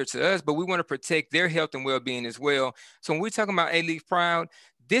service here to us. But we want to protect their health and well-being as well. So when we're talking about A-Leaf Proud,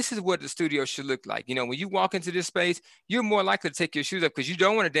 this is what the studio should look like. You know, when you walk into this space, you're more likely to take your shoes up because you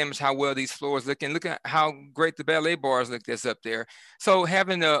don't want to damage how well these floors look, and look at how great the ballet bars look that's up there. So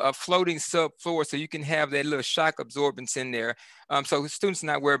having a floating subfloor so you can have that little shock absorbance in there, so students are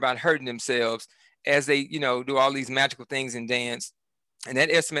not worried about hurting themselves as they, you know, do all these magical things in dance. And that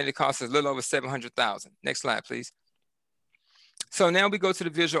estimated cost is a little over $700,000. Next slide, please. So now we go to the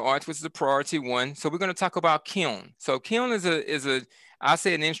visual arts, which is the priority 1. So we're going to talk about kiln. So kiln is a I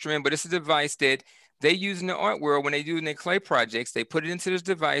say an instrument, but it's a device that they use in the art world when they do their clay projects. They put it into this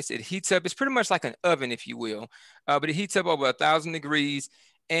device. It heats up. It's pretty much like an oven, if you will, but it heats up over 1,000 degrees.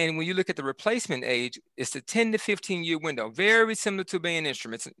 And when you look at the replacement age, it's a 10 to 15 year window, very similar to band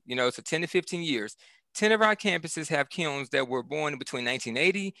instruments. You know, it's a 10 to 15 years. 10 of our campuses have kilns that were born between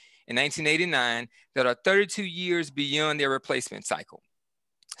 1980 and 1989 that are 32 years beyond their replacement cycle.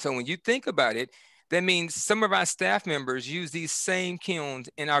 So when you think about it, that means some of our staff members use these same kilns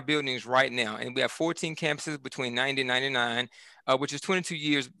in our buildings right now. And we have 14 campuses between 90 and 99, which is 22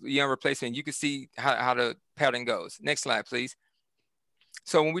 years beyond replacement. You can see how the pattern goes. Next slide, please.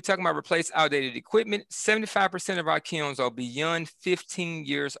 So when we're talking about replace outdated equipment, 75% of our kilns are beyond 15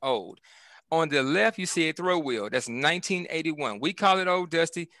 years old. On the left, you see a throw wheel. That's 1981. We call it old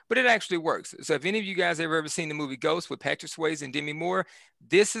dusty, but it actually works. So if any of you guys have ever seen the movie Ghost with Patrick Swayze and Demi Moore,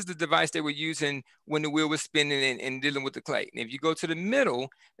 this is the device they were using when the wheel was spinning and dealing with the clay. And if you go to the middle,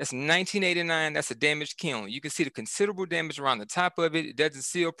 that's 1989. That's a damaged kiln. You can see the considerable damage around the top of it. It doesn't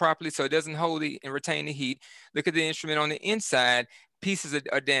seal properly, so it doesn't hold and retain the heat. Look at the instrument on the inside. Pieces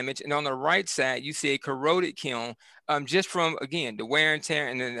are damaged, and on the right side you see a corroded kiln just from, again, the wear and tear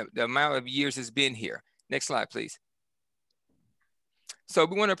and then the amount of years it's been here. Next slide, please. So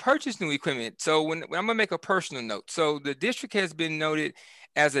we want to purchase new equipment. So when I'm gonna make a personal note. So the district has been noted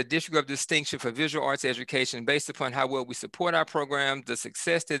as a district of distinction for visual arts education based upon how well we support our programs, the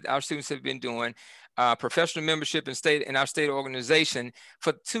success that our students have been doing, professional membership in our state organization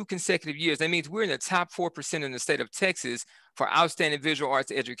for 2 consecutive years. That means we're in the top 4% in the state of Texas for outstanding visual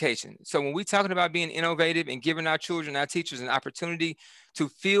arts education. So when we're talking about being innovative and giving our children, our teachers an opportunity to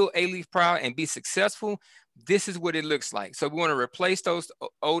feel A-Leaf proud and be successful, this is what it looks like. So we want to replace those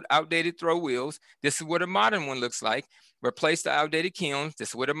old outdated throw wheels. This is what a modern one looks like. Replace the outdated kilns. This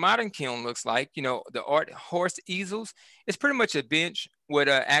is what a modern kiln looks like. You know, the art horse easels, it's pretty much a bench with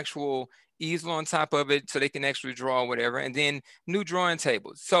an actual easel on top of it so they can actually draw whatever. And then new drawing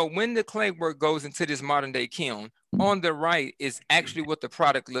tables. So when the clay work goes into this modern day kiln, on the right is actually what the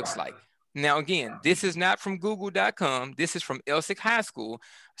product looks like. Now, again, this is not from google.com. This is from Elsik High School.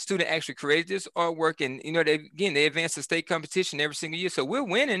 A student actually created this artwork, and you know, they advance the state competition every single year. So we're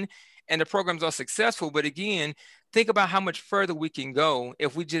winning and the programs are successful. But again, think about how much further we can go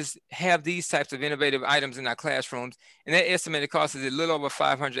if we just have these types of innovative items in our classrooms. And that estimated cost is a little over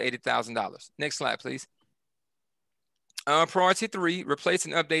 $580,000. Next slide, please. Priority 3, replace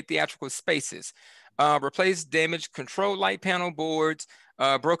and update theatrical spaces. Replace damaged control light panel boards,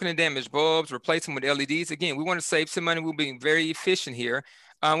 broken and damaged bulbs, replace them with LEDs. Again, we want to save some money. We're being very efficient here.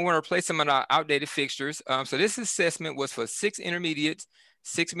 We want to replace some of our outdated fixtures. So this assessment was for 6 intermediates,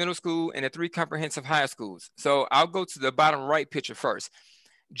 6 middle school, and 3 comprehensive high schools. So I'll go to the bottom right picture first.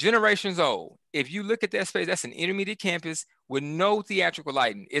 Generations old. If you look at that space, that's an intermediate campus with no theatrical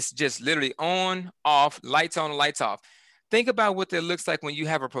lighting. It's just literally on, off, lights on, lights off. Think about what that looks like when you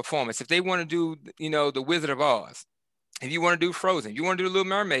have a performance. If they want to do, you know, The Wizard of Oz, if you want to do Frozen, you want to do The Little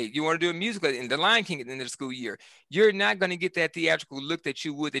Mermaid, you want to do a musical in The Lion King at the end of the school year, you're not going to get that theatrical look that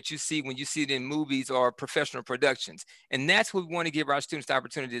you see when you see it in movies or professional productions. And that's what we want to give our students the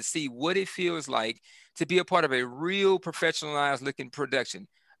opportunity to see what it feels like to be a part of a real professionalized looking production.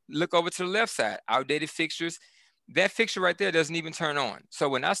 Look over to the left side, outdated fixtures. That fixture right there doesn't even turn on. So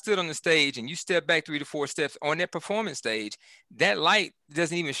when I stood on the stage and you step back 3 to 4 steps on that performance stage, that light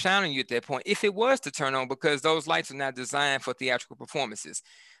doesn't even shine on you at that point, if it was to turn on, because those lights are not designed for theatrical performances.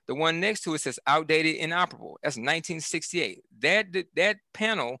 The one next to it says outdated, inoperable. That's 1968. That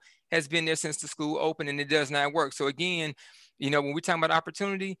panel has been there since the school opened and it does not work. So again, you know, when we're talking about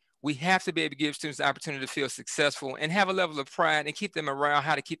opportunity, we have to be able to give students the opportunity to feel successful and have a level of pride and keep them around,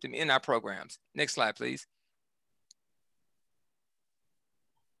 how to keep them in our programs. Next slide, please.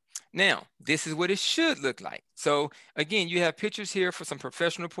 Now, this is what it should look like. So again, you have pictures here for some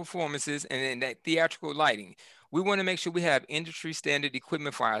professional performances and then that theatrical lighting. We want to make sure we have industry standard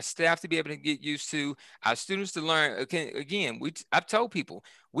equipment for our staff to be able to get used to, our students to learn. Again, I've told people,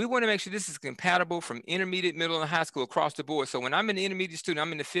 we want to make sure this is compatible from intermediate, middle, and high school across the board. So when I'm an intermediate student,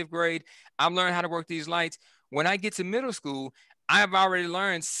 I'm in the 5th grade, I'm learning how to work these lights. When I get to middle school, I've already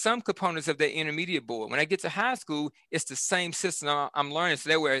learned some components of the intermediate board. When I get to high school, it's the same system I'm learning. So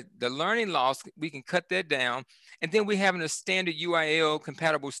that way the learning loss, we can cut that down. And then we're having a standard UIL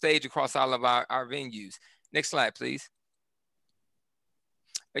compatible stage across all of our venues. Next slide, please.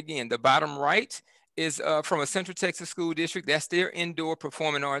 Again, the bottom right is from a Central Texas School District. That's their indoor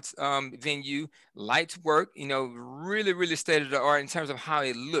performing arts venue. Lights work, you know, really, really state of the art in terms of how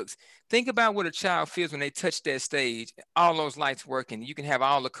it looks. Think about what a child feels when they touch that stage, all those lights working. You can have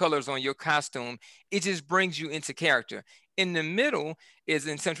all the colors on your costume. It just brings you into character. In the middle is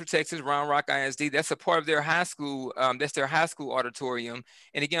in Central Texas, Round Rock ISD. That's a part of their high school. That's their high school auditorium.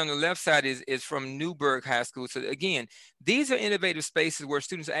 And again, on the left side is from Newburgh High School. So again, these are innovative spaces where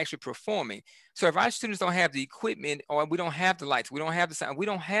students are actually performing. So if our students don't have the equipment, or we don't have the lights, we don't have the sound, we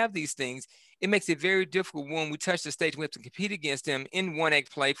don't have these things, it makes it very difficult when we touch the stage. We have to compete against them in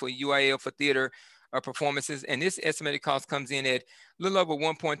one-act play for UIL, for theater performances. And this estimated cost comes in at a little over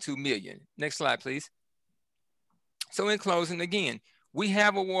 $1.2 million. Next slide, please. So in closing, again, we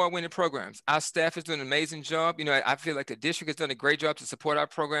have award-winning programs. Our staff is doing an amazing job. You know, I feel like the district has done a great job to support our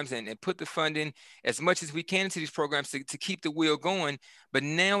programs and put the funding as much as we can into these programs to keep the wheel going. But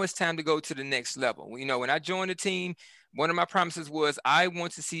now it's time to go to the next level. You know, when I joined the team, one of my promises was I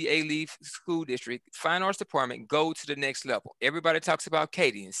want to see Alief School District Fine Arts Department go to the next level. Everybody talks about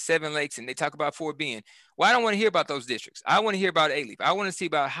Katy and Seven Lakes and they talk about Fort Bend. Well, I don't want to hear about those districts. I want to hear about Alief. I want to see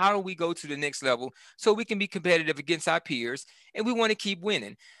about how do we go to the next level so we can be competitive against our peers, and we want to keep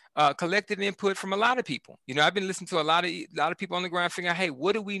winning. Collective input from a lot of people. You know, I've been listening to a lot of people on the ground figuring out, hey,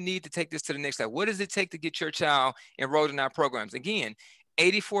 what do we need to take this to the next level? What does it take to get your child enrolled in our programs? Again,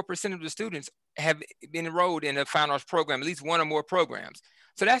 84% of the students have been enrolled in a fine arts program, at least one or more programs.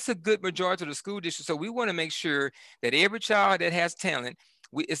 So that's a good majority of the school district. So we want to make sure that every child that has talent,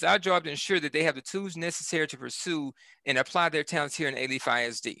 it's our job to ensure that they have the tools necessary to pursue and apply their talents here in Alief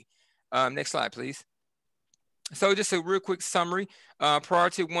ISD. Next slide, please. So just a real quick summary.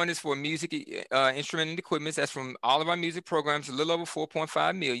 Priority 1 is for music, instrument and equipment. That's from all of our music programs, a little over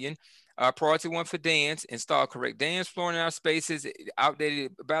 $4.5 million. Priority 1 for dance, install correct dance flooring in our spaces,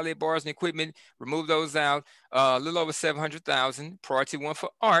 outdated ballet bars and equipment, remove those out, a little over 700,000. Priority 1 for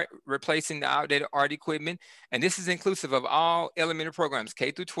art, replacing the outdated art equipment. And this is inclusive of all elementary programs,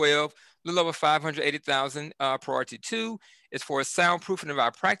 K through 12, a little over 580,000. Priority 2 is for soundproofing of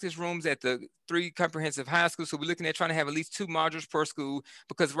our practice rooms at the 3 comprehensive high schools. So we're looking at trying to have at least 2 modules per school,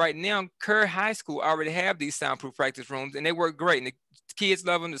 because right now, Kerr High School already have these soundproof practice rooms and they work great. And the kids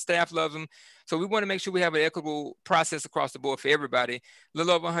love them, the staff loves them. So we want to make sure we have an equitable process across the board for everybody, a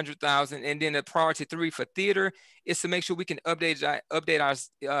little over 100,000. And then the priority 3 for theater is to make sure we can update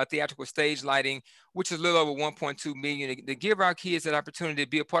our theatrical stage lighting, which is a little over 1.2 million, to give our kids that opportunity to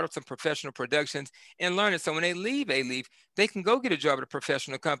be a part of some professional productions and learn it. So when they leave A-Leaf, they can go get a job at a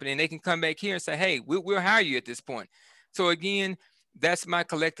professional company and they can come back here and say, hey, we'll hire you at this point. So again, that's my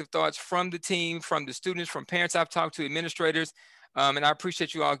collective thoughts from the team, from the students, from parents I've talked to, administrators. And I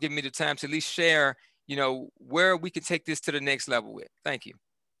appreciate you all giving me the time to at least share, you know, where we can take this to the next level with. Thank you.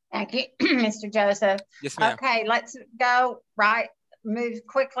 Thank you, Mr. Joseph. Yes, ma'am. Okay, let's move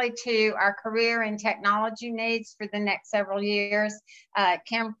quickly to our career and technology needs for the next several years.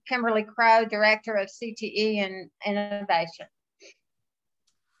 Kimberly Crow, Director of CTE and Innovation.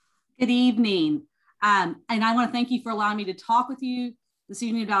 Good evening. And I want to thank you for allowing me to talk with you this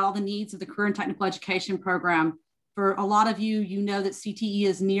evening about all the needs of the Career and Technical Education Program. For a lot of you, you know that CTE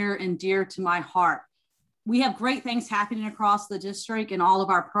is near and dear to my heart. We have great things happening across the district in all of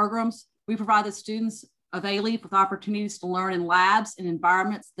our programs. We provide the students of A-Leaf with opportunities to learn in labs and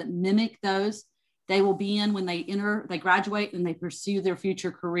environments that mimic those they will be in when they graduate and they pursue their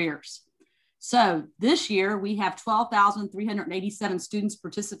future careers. So this year we have 12,387 students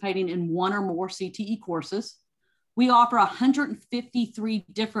participating in 1 or more CTE courses. We offer 153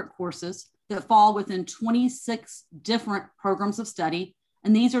 different courses that fall within 26 different programs of study,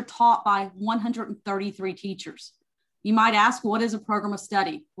 and these are taught by 133 teachers. You might ask, what is a program of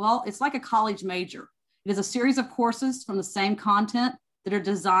study? Well, it's like a college major. It is a series of courses from the same content that are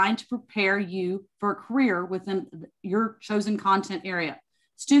designed to prepare you for a career within your chosen content area.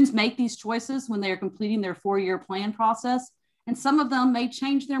 Students make these choices when they are completing their 4-year plan process, and some of them may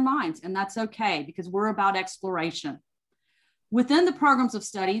change their minds, and that's okay because we're about exploration. Within the programs of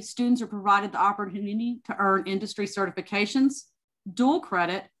study, students are provided the opportunity to earn industry certifications, dual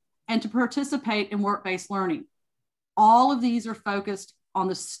credit, and to participate in work-based learning. All of these are focused on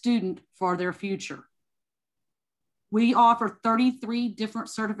the student for their future. We offer 33 different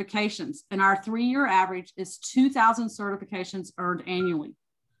certifications, and our 3-year average is 2,000 certifications earned annually.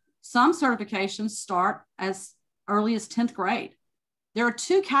 Some certifications start as early as 10th grade. There are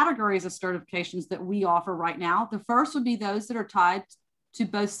 2 categories of certifications that we offer right now. The first would be those that are tied to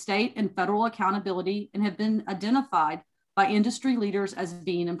both state and federal accountability and have been identified by industry leaders as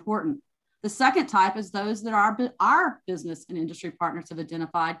being important. The second type is those that our business and industry partners have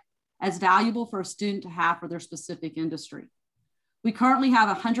identified as valuable for a student to have for their specific industry. We currently have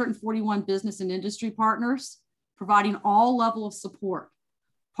 141 business and industry partners providing all level of support.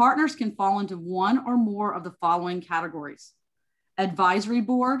 Partners can fall into 1 or more of the following categories: advisory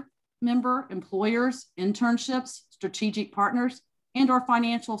board member, employers, internships, strategic partners, and/or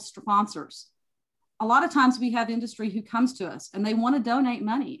financial sponsors. A lot of times we have industry who comes to us and they want to donate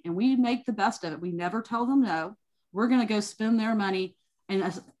money, and we make the best of it. We never tell them no. We're going to go spend their money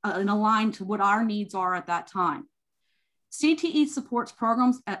and align to what our needs are at that time. CTE supports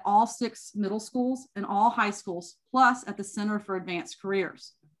programs at all 6 middle schools and all high schools, plus at the Center for Advanced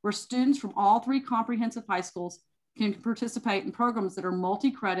Careers, where students from all 3 comprehensive high schools can participate in programs that are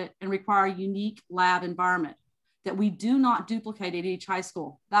multi-credit and require a unique lab environment that we do not duplicate at each high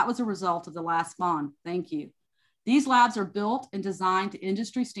school. That was a result of the last bond. Thank you. These labs are built and designed to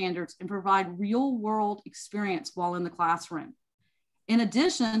industry standards and provide real-world experience while in the classroom. In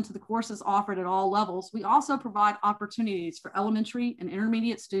addition to the courses offered at all levels, we also provide opportunities for elementary and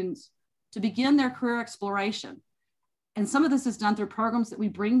intermediate students to begin their career exploration. And some of this is done through programs that we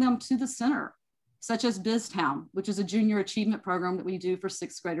bring them to the center, such as BizTown, which is a junior achievement program that we do for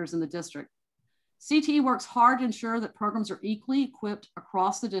 6th graders in the district. CTE works hard to ensure that programs are equally equipped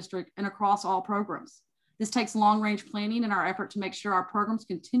across the district and across all programs. This takes long-range planning in our effort to make sure our programs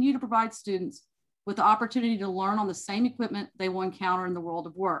continue to provide students with the opportunity to learn on the same equipment they will encounter in the world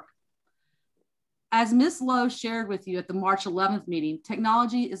of work. As Ms. Lowe shared with you at the March 11th meeting,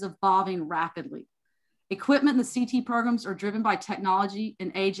 technology is evolving rapidly. Equipment in the CTE programs are driven by technology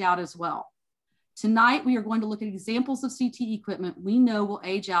and age out as well. Tonight, we are going to look at examples of CTE equipment we know will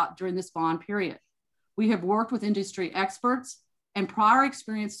age out during this bond period. We have worked with industry experts and prior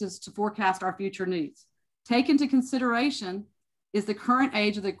experiences to forecast our future needs. Take into consideration is the current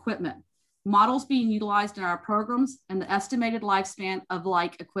age of the equipment, models being utilized in our programs, and the estimated lifespan of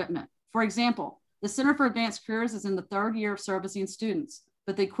like equipment. For example, the Center for Advanced Careers is in the 3rd year of servicing students,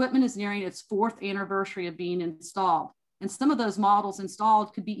 but the equipment is nearing its 4th anniversary of being installed. And some of those models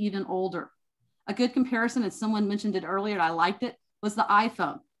installed could be even older. A good comparison, and someone mentioned it earlier and I liked it, was the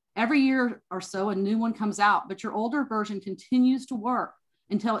iPhone. Every year or so, a new one comes out, but your older version continues to work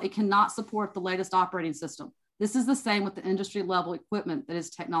until it cannot support the latest operating system. This is the same with the industry level equipment that is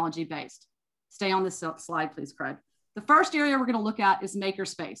technology based. Stay on this slide, please, Craig. The first area we're going to look at is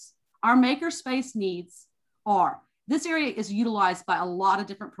makerspace. Our makerspace needs are, this area is utilized by a lot of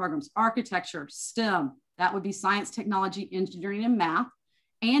different programs: architecture, STEM, that would be science, technology, engineering, and math,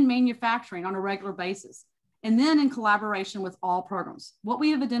 and manufacturing on a regular basis. And then in collaboration with all programs. What we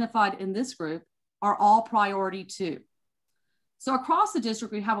have identified in this group are all priority 2. So across the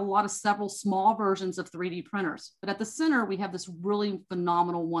district, we have a lot of several small versions of 3D printers, but at the center, we have this really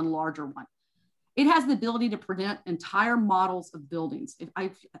phenomenal one, larger one. It has the ability to print entire models of buildings. If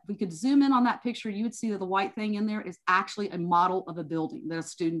we could zoom in on that picture, you would see that the white thing in there is actually a model of a building that a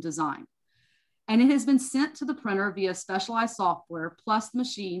student designed. And it has been sent to the printer via specialized software, plus the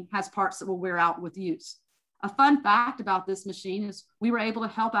machine has parts that will wear out with use. A fun fact about this machine is we were able to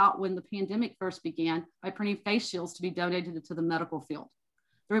help out when the pandemic first began by printing face shields to be donated to the medical field.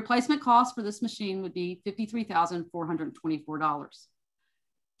 The replacement cost for this machine would be $53,424.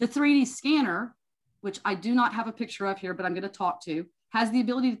 The 3D scanner, which I do not have a picture of here, but I'm going to talk to, has the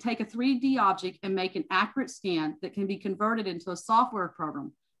ability to take a 3D object and make an accurate scan that can be converted into a software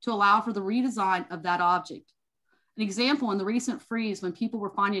program to allow for the redesign of that object. An example, in the recent freeze, when people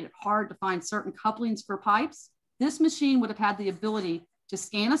were finding it hard to find certain couplings for pipes, this machine would have had the ability to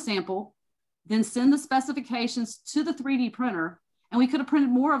scan a sample, then send the specifications to the 3D printer, and we could have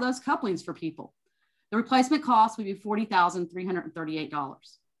printed more of those couplings for people. The replacement cost would be $40,338.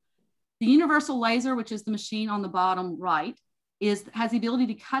 The universal laser, which is the machine on the bottom right, has the ability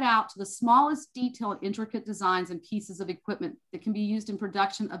to cut out to the smallest detail and intricate designs and pieces of equipment that can be used in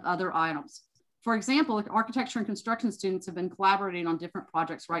production of other items. For example, architecture and construction students have been collaborating on different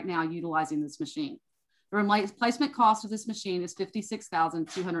projects right now utilizing this machine. The replacement cost of this machine is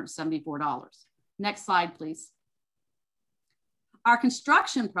 $56,274. Next slide, please. Our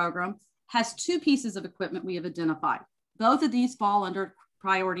construction program has 2 pieces of equipment we have identified. Both of these fall under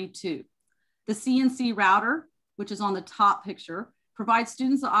priority 2. The CNC router, which is on the top picture, provides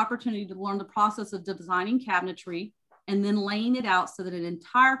students the opportunity to learn the process of designing cabinetry and then laying it out so that an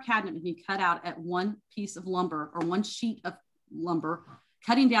entire cabinet can be cut out at one piece of lumber or one sheet of lumber,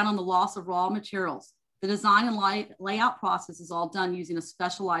 cutting down on the loss of raw materials. The design and layout process is all done using a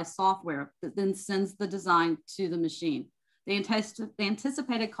specialized software that then sends the design to the machine. The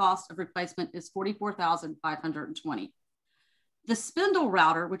anticipated cost of replacement is $44,520. The spindle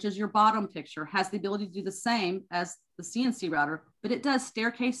router, which is your bottom picture, has the ability to do the same as the CNC router, but it does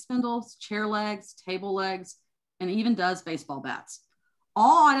staircase spindles, chair legs, table legs, and even does baseball bats.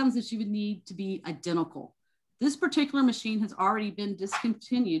 All items that you would need to be identical. This particular machine has already been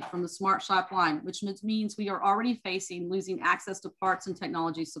discontinued from the Smart Shop line, which means we are already facing losing access to parts and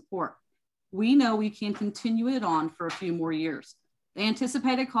technology support. We know we can continue it on for a few more years. The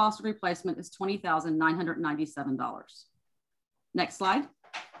anticipated cost of replacement is $20,997. Next slide.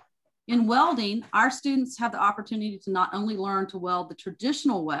 In welding, our students have the opportunity to not only learn to weld the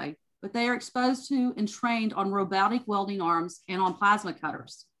traditional way, but they are exposed to and trained on robotic welding arms and on plasma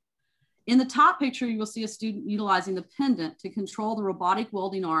cutters. In the top picture, you will see a student utilizing the pendant to control the robotic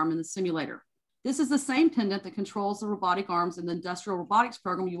welding arm in the simulator. This is the same pendant that controls the robotic arms in the industrial robotics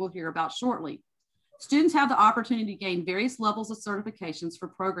program you will hear about shortly. Students have the opportunity to gain various levels of certifications for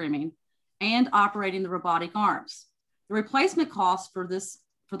programming and operating the robotic arms. The replacement cost for this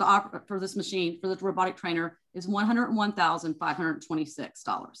machine, for the robotic trainer, is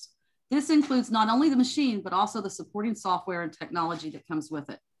 $101,526. This includes not only the machine, but also the supporting software and technology that comes with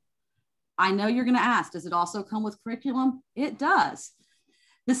it. I know you're going to ask, does it also come with curriculum? It does.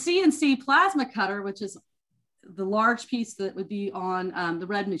 The CNC plasma cutter, which is the large piece that would be on the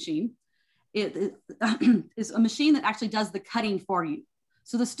red machine, it is a machine that actually does the cutting for you.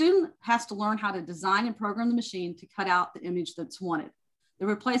 So the student has to learn how to design and program the machine to cut out the image that's wanted. The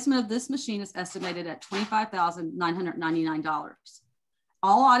replacement of this machine is estimated at $25,999.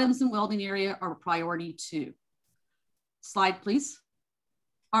 All items in welding area are priority 2. Slide, please.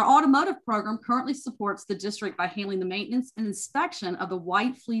 Our automotive program currently supports the district by handling the maintenance and inspection of the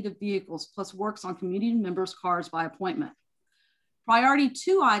wide fleet of vehicles, plus works on community members' cars by appointment. Priority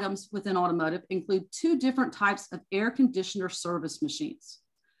 2 items within automotive include 2 different types of air conditioner service machines.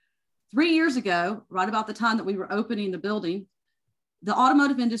 3 years ago, right about the time that we were opening the building, The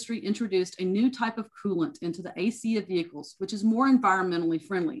automotive industry introduced a new type of coolant into the AC of vehicles, which is more environmentally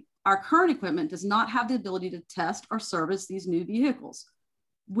friendly. Our current equipment does not have the ability to test or service these new vehicles,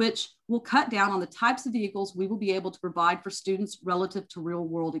 which will cut down on the types of vehicles we will be able to provide for students relative to real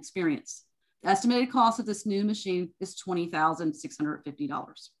world experience. The estimated cost of this new machine is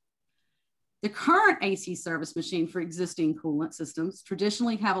 $20,650. The current AC service machine for existing coolant systems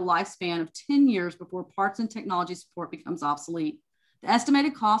traditionally have a lifespan of 10 years before parts and technology support becomes obsolete. The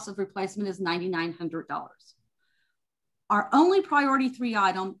estimated cost of replacement is $9,900. Our only priority 3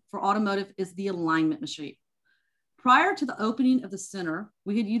 item for automotive is the alignment machine. Prior to the opening of the center,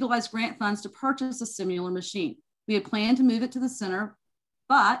 we had utilized grant funds to purchase a similar machine. We had planned to move it to the center,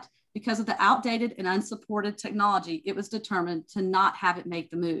 but because of the outdated and unsupported technology, it was determined to not have it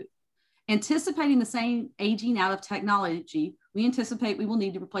make the move. Anticipating the same aging out of technology, we anticipate we will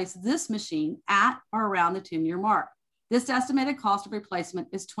need to replace this machine at or around the 10-year mark. This estimated cost of replacement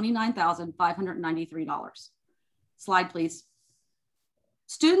is $29,593. Slide, please.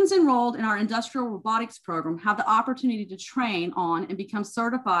 Students enrolled in our industrial robotics program have the opportunity to train on and become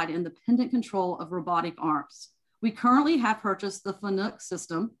certified in the pendant control of robotic arms. We currently have purchased the Fanuc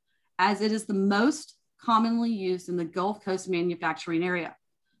system as it is the most commonly used in the Gulf Coast manufacturing area.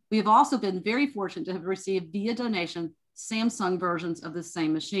 We have also been very fortunate to have received via donation Samsung versions of the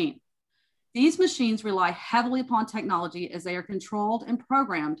same machine. These machines rely heavily upon technology as they are controlled and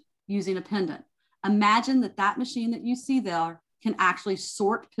programmed using a pendant. Imagine that that machine that you see there can actually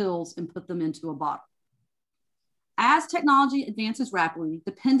sort pills and put them into a bottle. As technology advances rapidly,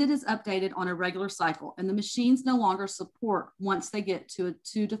 the pendant is updated on a regular cycle and the machines no longer support once they get to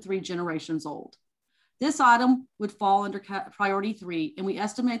 2 to 3 generations old. This item would fall under priority 3, and we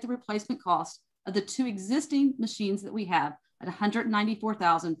estimate the replacement cost of the 2 existing machines that we have at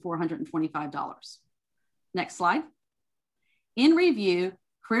 $194,425. Next slide. In review,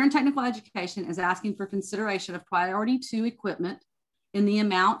 Career and Technical Education is asking for consideration of priority 2 equipment in the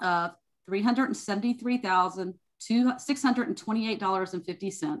amount of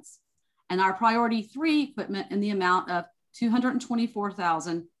 $373,628.50, and our priority 3 equipment in the amount of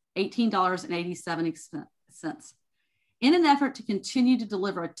 $224,018.87. In an effort to continue to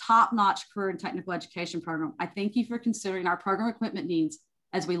deliver a top-notch career and technical education program, I thank you for considering our program equipment needs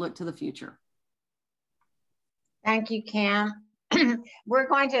as we look to the future. Thank you, Cam. We're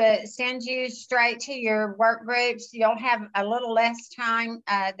going to send you straight to your work groups. You'll have a little less time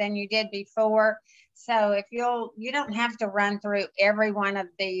than you did before. So if you don't have to run through every one of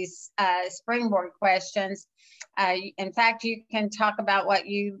these springboard questions. In fact, you can talk about what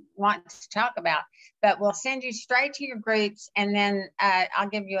you want to talk about, but we'll send you straight to your groups, and then I'll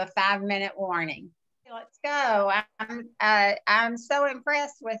give you a 5-minute warning. Let's go. I'm so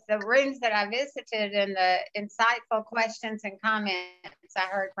impressed with the rooms that I visited and the insightful questions and comments I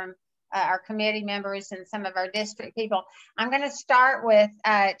heard from our committee members and some of our district people. I'm going to start with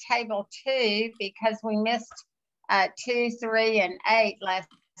table 2 because we missed 2, 3, and 8 last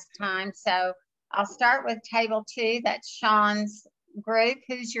time. So I'll start with table 2. That's Sean's group.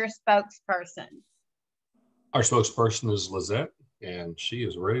 Who's your spokesperson? Our spokesperson is Lizette, and she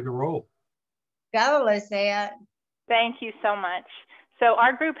is ready to roll. Go, Lizette. Thank you so much. So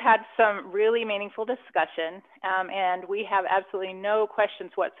our group had some really meaningful discussion, and we have absolutely no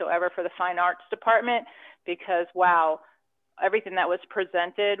questions whatsoever for the Fine Arts Department because, wow, everything that was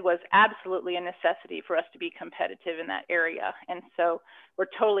presented was absolutely a necessity for us to be competitive in that area. And so we're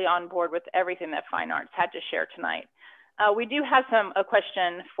totally on board with everything that Fine Arts had to share tonight. We do have a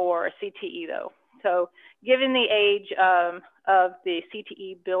question for CTE though. So given the age of the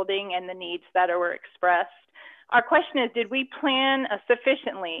CTE building and the needs that were expressed, our question is, did we plan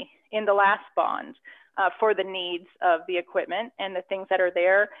sufficiently in the last bond for the needs of the equipment and the things that are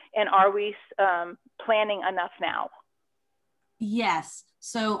there? And are we planning enough now? Yes.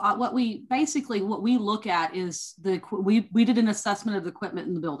 So what we look at is we did an assessment of the equipment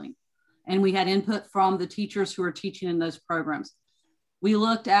in the building, and we had input from the teachers who are teaching in those programs. We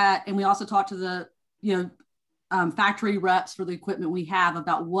looked at, and we also talked to the factory reps for the equipment we have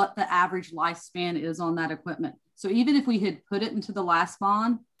about what the average lifespan is on that equipment. So even if we had put it into the last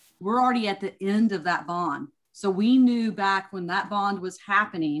bond, we're already at the end of that bond. So we knew back when that bond was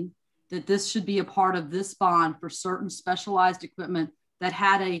happening that this should be a part of this bond for certain specialized equipment that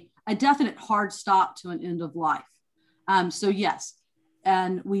had a definite hard stop to an end of life. So yes,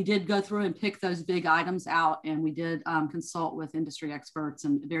 and we did go through and pick those big items out, and we did consult with industry experts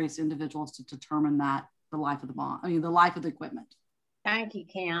and various individuals to determine that the life of the bond, the life of the equipment. Thank you,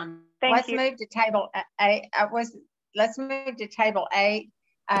 Kim. Thank you. Move to table 8. Let's move to table 8.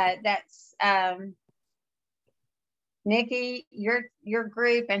 That's Nikki, your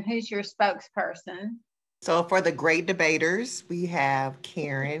group, and who's your spokesperson? So for the great debaters, we have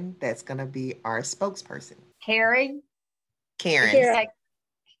Karen that's going to be our spokesperson. Carrie? Karen.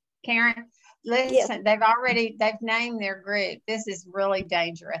 Karen, listen, they've named their group. This is really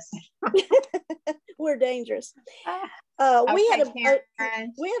dangerous. We're dangerous. Okay, We had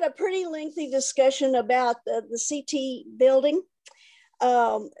a pretty lengthy discussion about the CT building.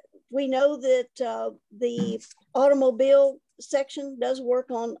 We know that the automobile section does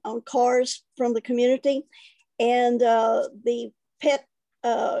work on cars from the community, and the pet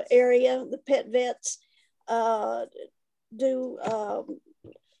area, the pet vets do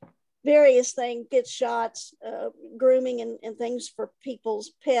various things, get shots, grooming and things for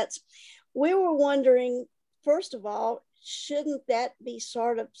people's pets. We were wondering, first of all, shouldn't that be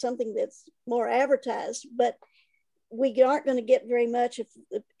sort of something that's more advertised? But we aren't going to get very much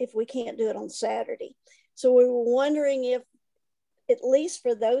if we can't do it on Saturday. So we were wondering if, at least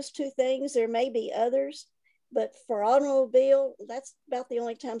for those two things, there may be others, but for automobile, that's about the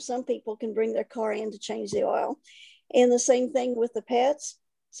only time some people can bring their car in to change the oil. And the same thing with the pets.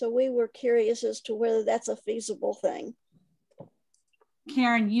 So we were curious as to whether that's a feasible thing.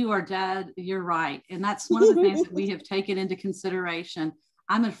 Karen, you are dead. You're right. And that's one of the things that we have taken into consideration.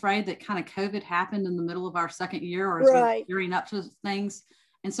 I'm afraid that kind of COVID happened in the middle of our second year, or as we're gearing up to things.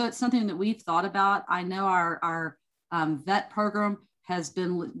 And so it's something that we've thought about. I know our vet program has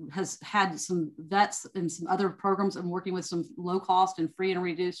had some vets and some other programs and working with some low cost and free and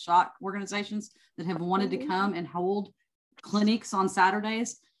reduced shot organizations that have wanted to come and hold clinics on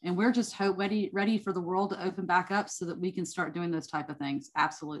Saturdays. And we're just ready for the world to open back up so that we can start doing those type of things.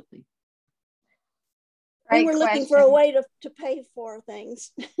 Absolutely. We were looking for a way to pay for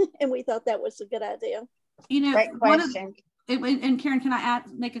things, and we thought that was a good idea. You know, and Karen, can I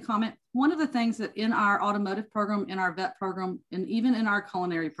make a comment? One of the things that in our automotive program, in our vet program, and even in our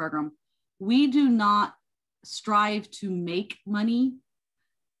culinary program, we do not strive to make money.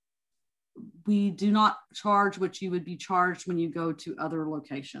 We do not charge what you would be charged when you go to other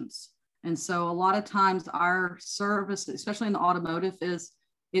locations. And so a lot of times our service, especially in the automotive, is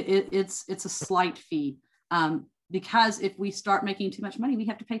it's a slight fee. Because if we start making too much money, we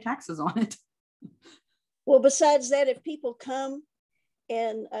have to pay taxes on it. Well, besides that, if people come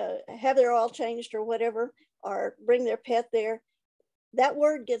and have their oil changed or whatever, or bring their pet there, that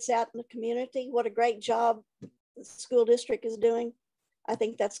word gets out in the community. What a great job the school district is doing. I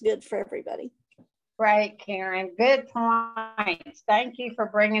think that's good for everybody. Right, Karen. Good points. Thank you for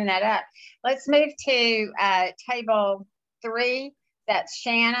bringing that up. Let's move to table 3. That's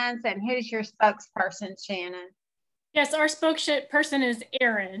Shannon's. And who's your spokesperson, Shannon? Yes, our spokesperson is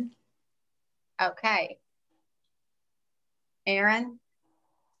Erin. Okay. Aaron?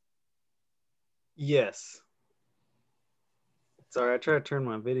 Yes. Sorry, I tried to turn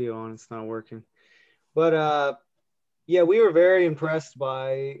my video on. It's not working. But yeah, we were very impressed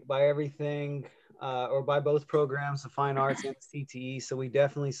by everything, or by both programs, the Fine Arts and the CTE. So we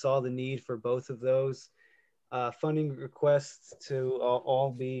definitely saw the need for both of those funding requests to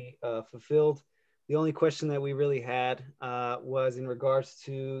all be fulfilled. The only question that we really had was in regards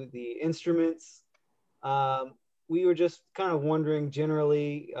to the instruments. We were just kind of wondering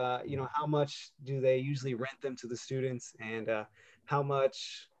generally, you know, how much do they usually rent them to the students, and how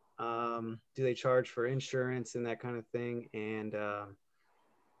much do they charge for insurance and that kind of thing, and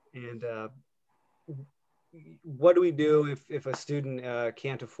what do we do if a student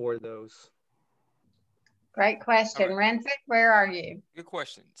can't afford those? Great question. Renford, where are you? Good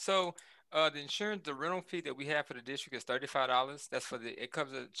question. So the insurance, the rental fee that we have for the district is $35. That's for it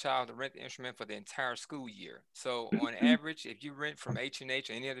covers a child to rent the instrument for the entire school year. So on average, if you rent from H&H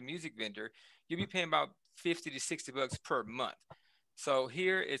or any other music vendor, you'll be paying about $50 to $60 per month. So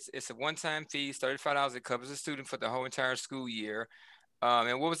here it's a one-time fee, $35. It covers the student for the whole entire school year.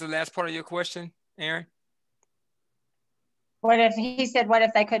 And what was the last part of your question, Aaron? What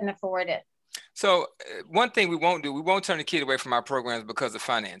if they couldn't afford it? So one thing we won't do, we won't turn the kid away from our programs because of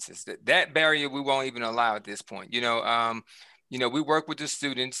finances. That barrier we won't even allow at this point. You know, we work with the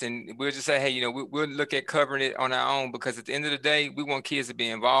students, and we'll just say, hey, you know, we'll look at covering it on our own, because at the end of the day, we want kids to be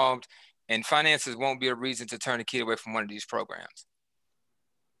involved, and finances won't be a reason to turn a kid away from one of these programs.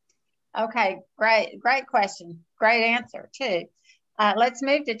 Okay, great question. Great answer too. Let's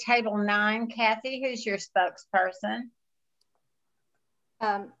move to table 9. Kathy, who's your spokesperson?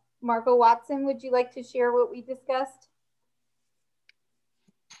 Marva Watson, would you like to share what we discussed?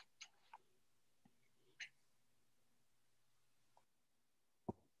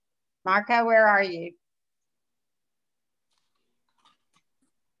 Marco, where are you?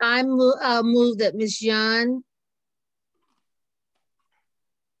 I move that Ms. Young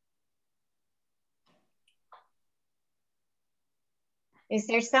Is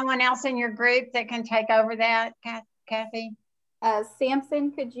there someone else in your group that can take over that, Kathy?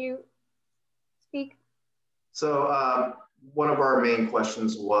 Samson, could you speak? So one of our main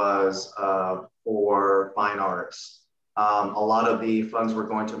questions was for fine arts. A lot of the funds were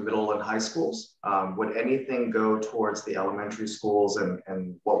going to middle and high schools. Would anything go towards the elementary schools,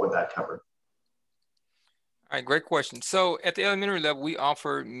 and what would that cover? All right, great question. So at the elementary level, we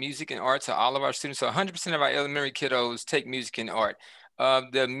offer music and art to all of our students. So 100% of our elementary kiddos take music and art.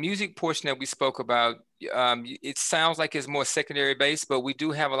 The music portion that we spoke about, it sounds like it's more secondary based, but we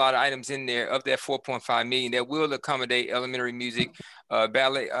do have a lot of items in there of that 4.5 million that will accommodate elementary music,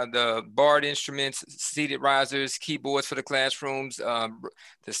 ballet, the barred instruments, seated risers, keyboards for the classrooms,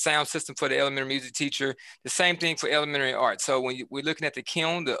 the sound system for the elementary music teacher, the same thing for elementary art. So when we're looking at the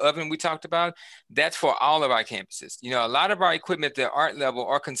kiln, the oven we talked about, that's for all of our campuses. You know, a lot of our equipment at the art level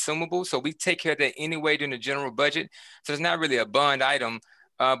are consumable, so we take care of that anyway during the general budget. So it's not really a bond item.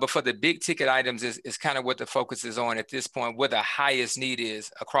 But for the big ticket items is kind of what the focus is on at this point, where the highest need is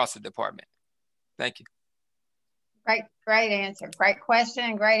across the department. Thank you. Great answer. Great question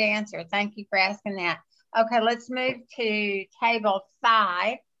and great answer. Thank you for asking that. Okay, let's move to table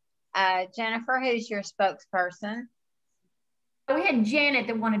 5. Jennifer, who's your spokesperson? We had Janet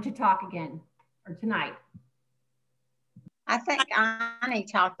that wanted to talk again, or tonight. I think Ani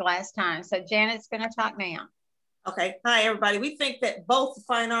talked last time, so Janet's going to talk now. Okay, hi everybody. We think that both the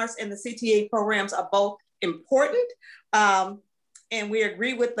fine arts and the CTA programs are both important. And we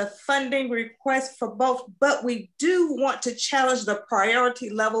agree with the funding request for both, but we do want to challenge the priority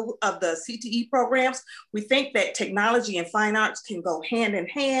level of the CTE programs. We think that technology and fine arts can go hand in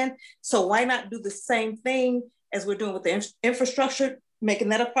hand. So why not do the same thing as we're doing with the infrastructure, making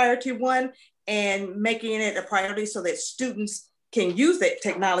that a priority one and making it a priority so that students can use that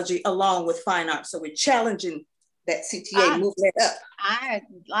technology along with fine arts. So we're challenging that CTA, move that up.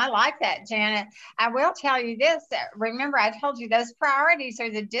 I like that, Janet. I will tell you this. Remember, I told you those priorities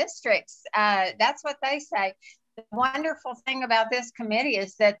are the districts. That's what they say. The wonderful thing about this committee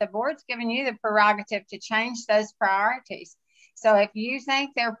is that the board's given you the prerogative to change those priorities. So if you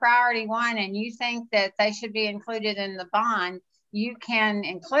think they're priority 1 and you think that they should be included in the bond, you can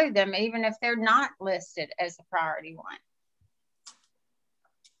include them even if they're not listed as a priority 1.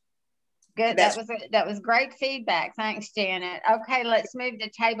 Good. That was great feedback. Thanks, Janet. Okay, let's move to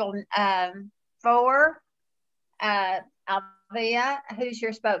table 4. Alvia, who's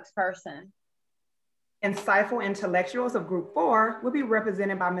your spokesperson? Insightful Intellectuals of Group 4 will be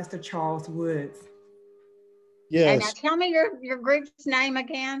represented by Mr. Charles Woods. Yes. And now tell me your group's name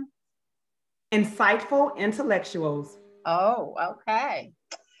again. Insightful Intellectuals. Oh, okay.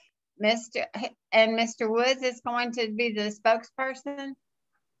 Mr. Woods is going to be the spokesperson?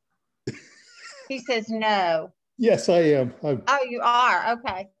 He says no. Yes, I am. Oh, you are?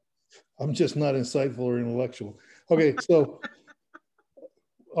 Okay. I'm just not insightful or intellectual. Okay, so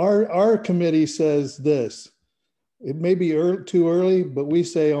our committee says this. It may be too early, but we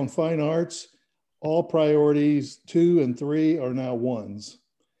say on fine arts, all priorities 2 and 3 are now 1s.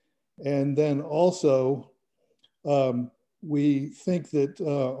 And then also, we think that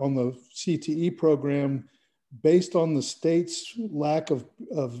on the CTE program, based on the state's lack of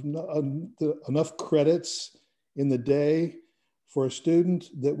enough credits in the day for a student,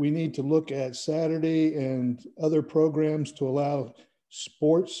 that we need to look at Saturday and other programs to allow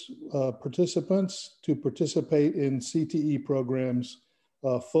sports participants to participate in CTE programs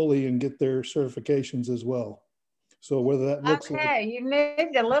fully and get their certifications as well. So whether that looks okay, you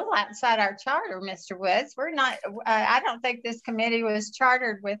moved a little outside our charter, Mr. Woods. We're not, I don't think this committee was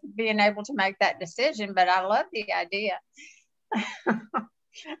chartered with being able to make that decision, but I love the idea.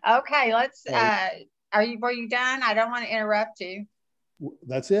 Okay, let's, were you done? I don't want to interrupt you.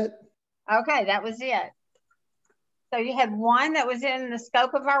 That's it. Okay, that was it. So you had 1 that was in the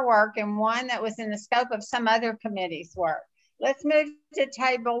scope of our work and 1 that was in the scope of some other committee's work. Let's move to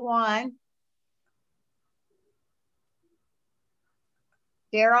table 1.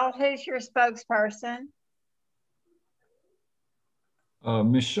 Daryl, who's your spokesperson?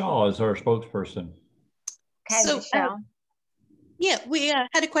 Ms. Shaw is our spokesperson. Okay, so, Michelle. Yeah, we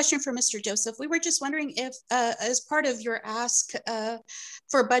had a question for Mr. Joseph. We were just wondering if, as part of your ask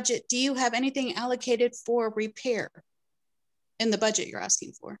for budget, do you have anything allocated for repair in the budget you're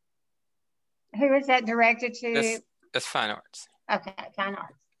asking for? Who is that directed to? That's fine arts. Okay, fine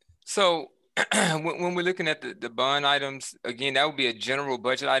arts. So when we're looking at the bond items, again, that would be a general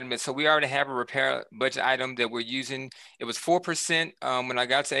budget item. So we already have a repair budget item that we're using. It was 4% when I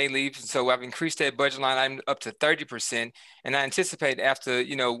got to A-Leaf. So I've increased that budget line item up to 30%. And I anticipate after,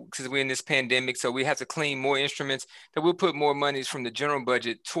 because we're in this pandemic, so we have to clean more instruments, that we'll put more monies from the general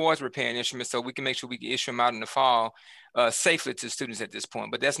budget towards repairing instruments so we can make sure we can issue them out in the fall safely to students at this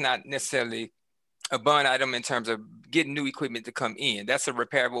point. But that's not necessarily a bond item in terms of getting new equipment to come in. That's a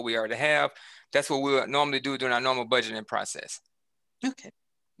repair of what we already have. That's what we'll normally do during our normal budgeting process. Okay.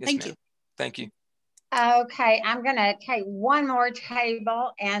 Yes, Thank you. Thank you. Okay, I'm going to take one more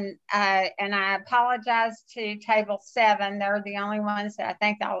table, and I apologize to table 7. They're the only ones that I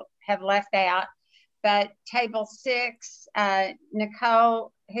think I'll have left out. But table 6,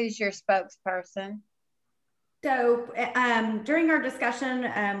 Nicole, who's your spokesperson? So during our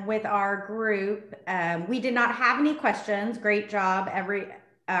discussion with our group, we did not have any questions. Great job.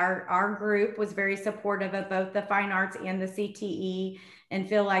 Our group was very supportive of both the fine arts and the CTE, and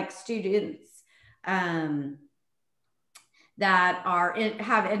feel like students that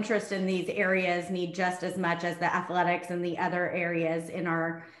have interest in these areas need just as much as the athletics and the other areas in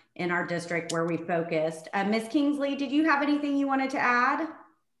our district where we focused. Ms. Kingsley, did you have anything you wanted to add?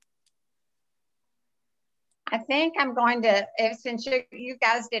 I think I'm going to, since you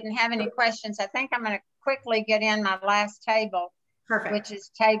guys didn't have any questions, I think I'm going to quickly get in my last table. Perfect. Which is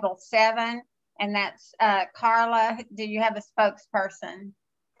table 7. And that's Carla, do you have a spokesperson?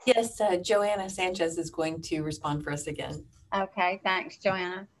 Yes, Joanna Sanchez is going to respond for us again. Okay, thanks,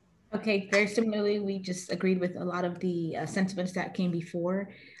 Joanna. Okay, very similarly, we just agreed with a lot of the sentiments that came before.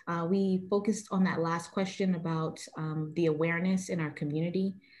 We focused on that last question about the awareness in our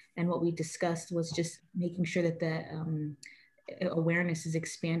community. And what we discussed was just making sure that the awareness is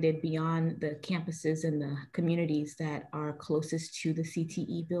expanded beyond the campuses and the communities that are closest to the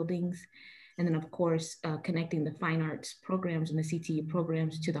CTE buildings. And then of course, connecting the fine arts programs and the CTE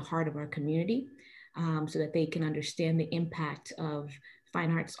programs to the heart of our community so that they can understand the impact of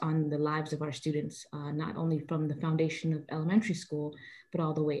fine arts on the lives of our students, not only from the foundation of elementary school, but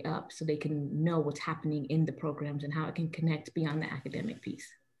all the way up so they can know what's happening in the programs and how it can connect beyond the academic piece.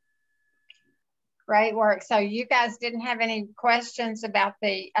 Great work. So you guys didn't have any questions about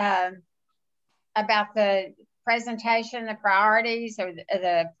the presentation, the priorities, or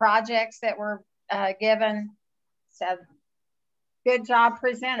the projects that were given. So good job,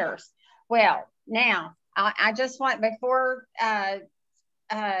 presenters. Well, now I just want, before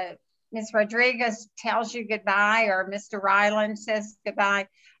Ms. Rodriguez tells you goodbye or Mr. Ryland says goodbye,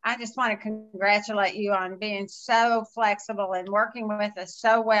 I just want to congratulate you on being so flexible and working with us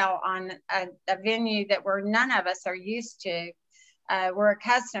so well on a venue that none of us are used to. We're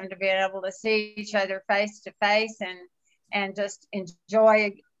accustomed to being able to see each other face to face and just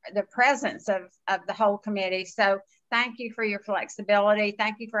enjoy the presence of the whole committee. So thank you for your flexibility.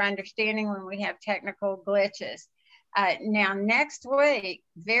 Thank you for understanding when we have technical glitches. Now next week,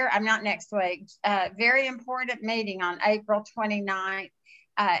 very important meeting on April 29th.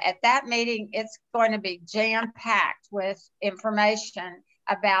 At that meeting, it's going to be jam-packed with information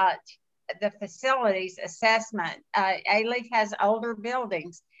about the facilities assessment. A-Leaf has older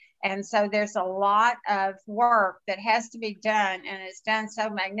buildings, and so there's a lot of work that has to be done, and it's done so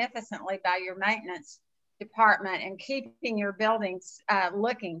magnificently by your maintenance department and keeping your buildings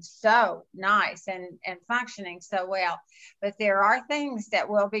looking so nice and functioning so well. But there are things that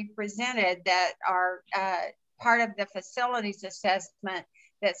will be presented that are part of the facilities assessment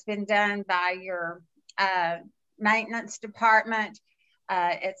that's been done by your maintenance department.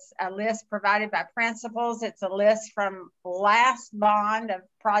 It's a list provided by principals. It's a list from last bond of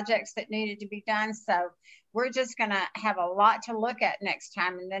projects that needed to be done. So we're just gonna have a lot to look at next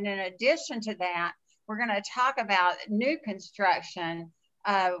time. And then in addition to that, we're gonna talk about new construction.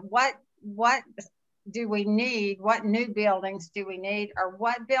 What do we need? What new buildings do we need? Or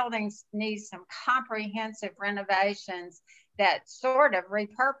what buildings need some comprehensive renovations that sort of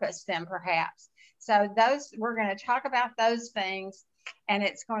repurpose them perhaps? So we're gonna talk about those things, and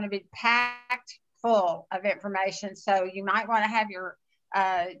it's going to be packed full of information. So you might want to have your,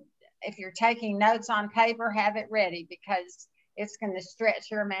 if you're taking notes on paper, have it ready because it's going to stretch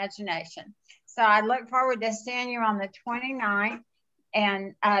your imagination. So I look forward to seeing you on the 29th.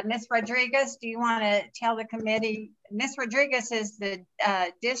 And Ms. Rodriguez, do you want to tell the committee? Ms. Rodriguez is the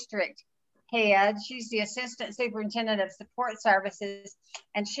district head. She's the assistant superintendent of support services,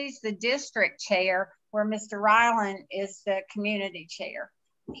 and she's the district chair, where Mr. Ryland is the community chair.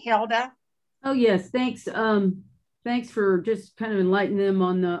 Hilda? Oh yes, thanks. Thanks for just kind of enlightening them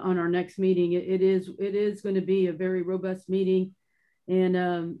on our next meeting. It is going to be a very robust meeting,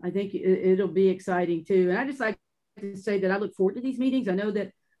 And I think it'll be exciting too. And I just like to say that I look forward to these meetings. I know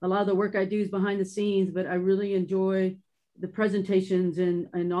that a lot of the work I do is behind the scenes, but I really enjoy the presentations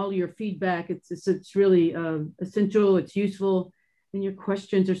and all your feedback. It's really essential. It's useful, and your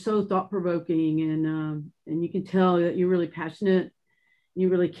questions are so thought-provoking, and you can tell that you're really passionate. You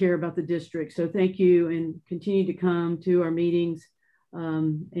really care about the district. So thank you, and continue to come to our meetings,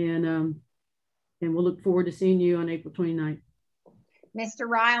 and we'll look forward to seeing you on April 29th. Mr.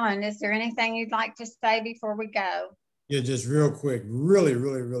 Ryland, is there anything you'd like to say before we go? Yeah, just real quick,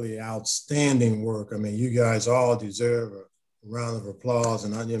 really outstanding work. I mean, you guys all deserve a round of applause.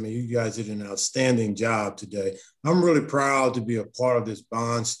 And I mean, you guys did an outstanding job today. I'm really proud to be a part of this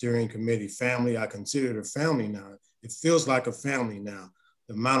bond steering committee family. I consider it a family now. It feels like a family now,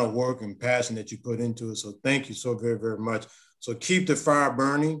 the amount of work and passion that you put into it. So thank you so very, very much. So keep the fire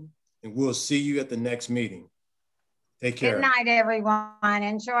burning, and we'll see you at the next meeting. Take care. Good night, everyone.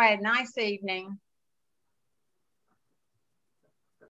 Enjoy a nice evening.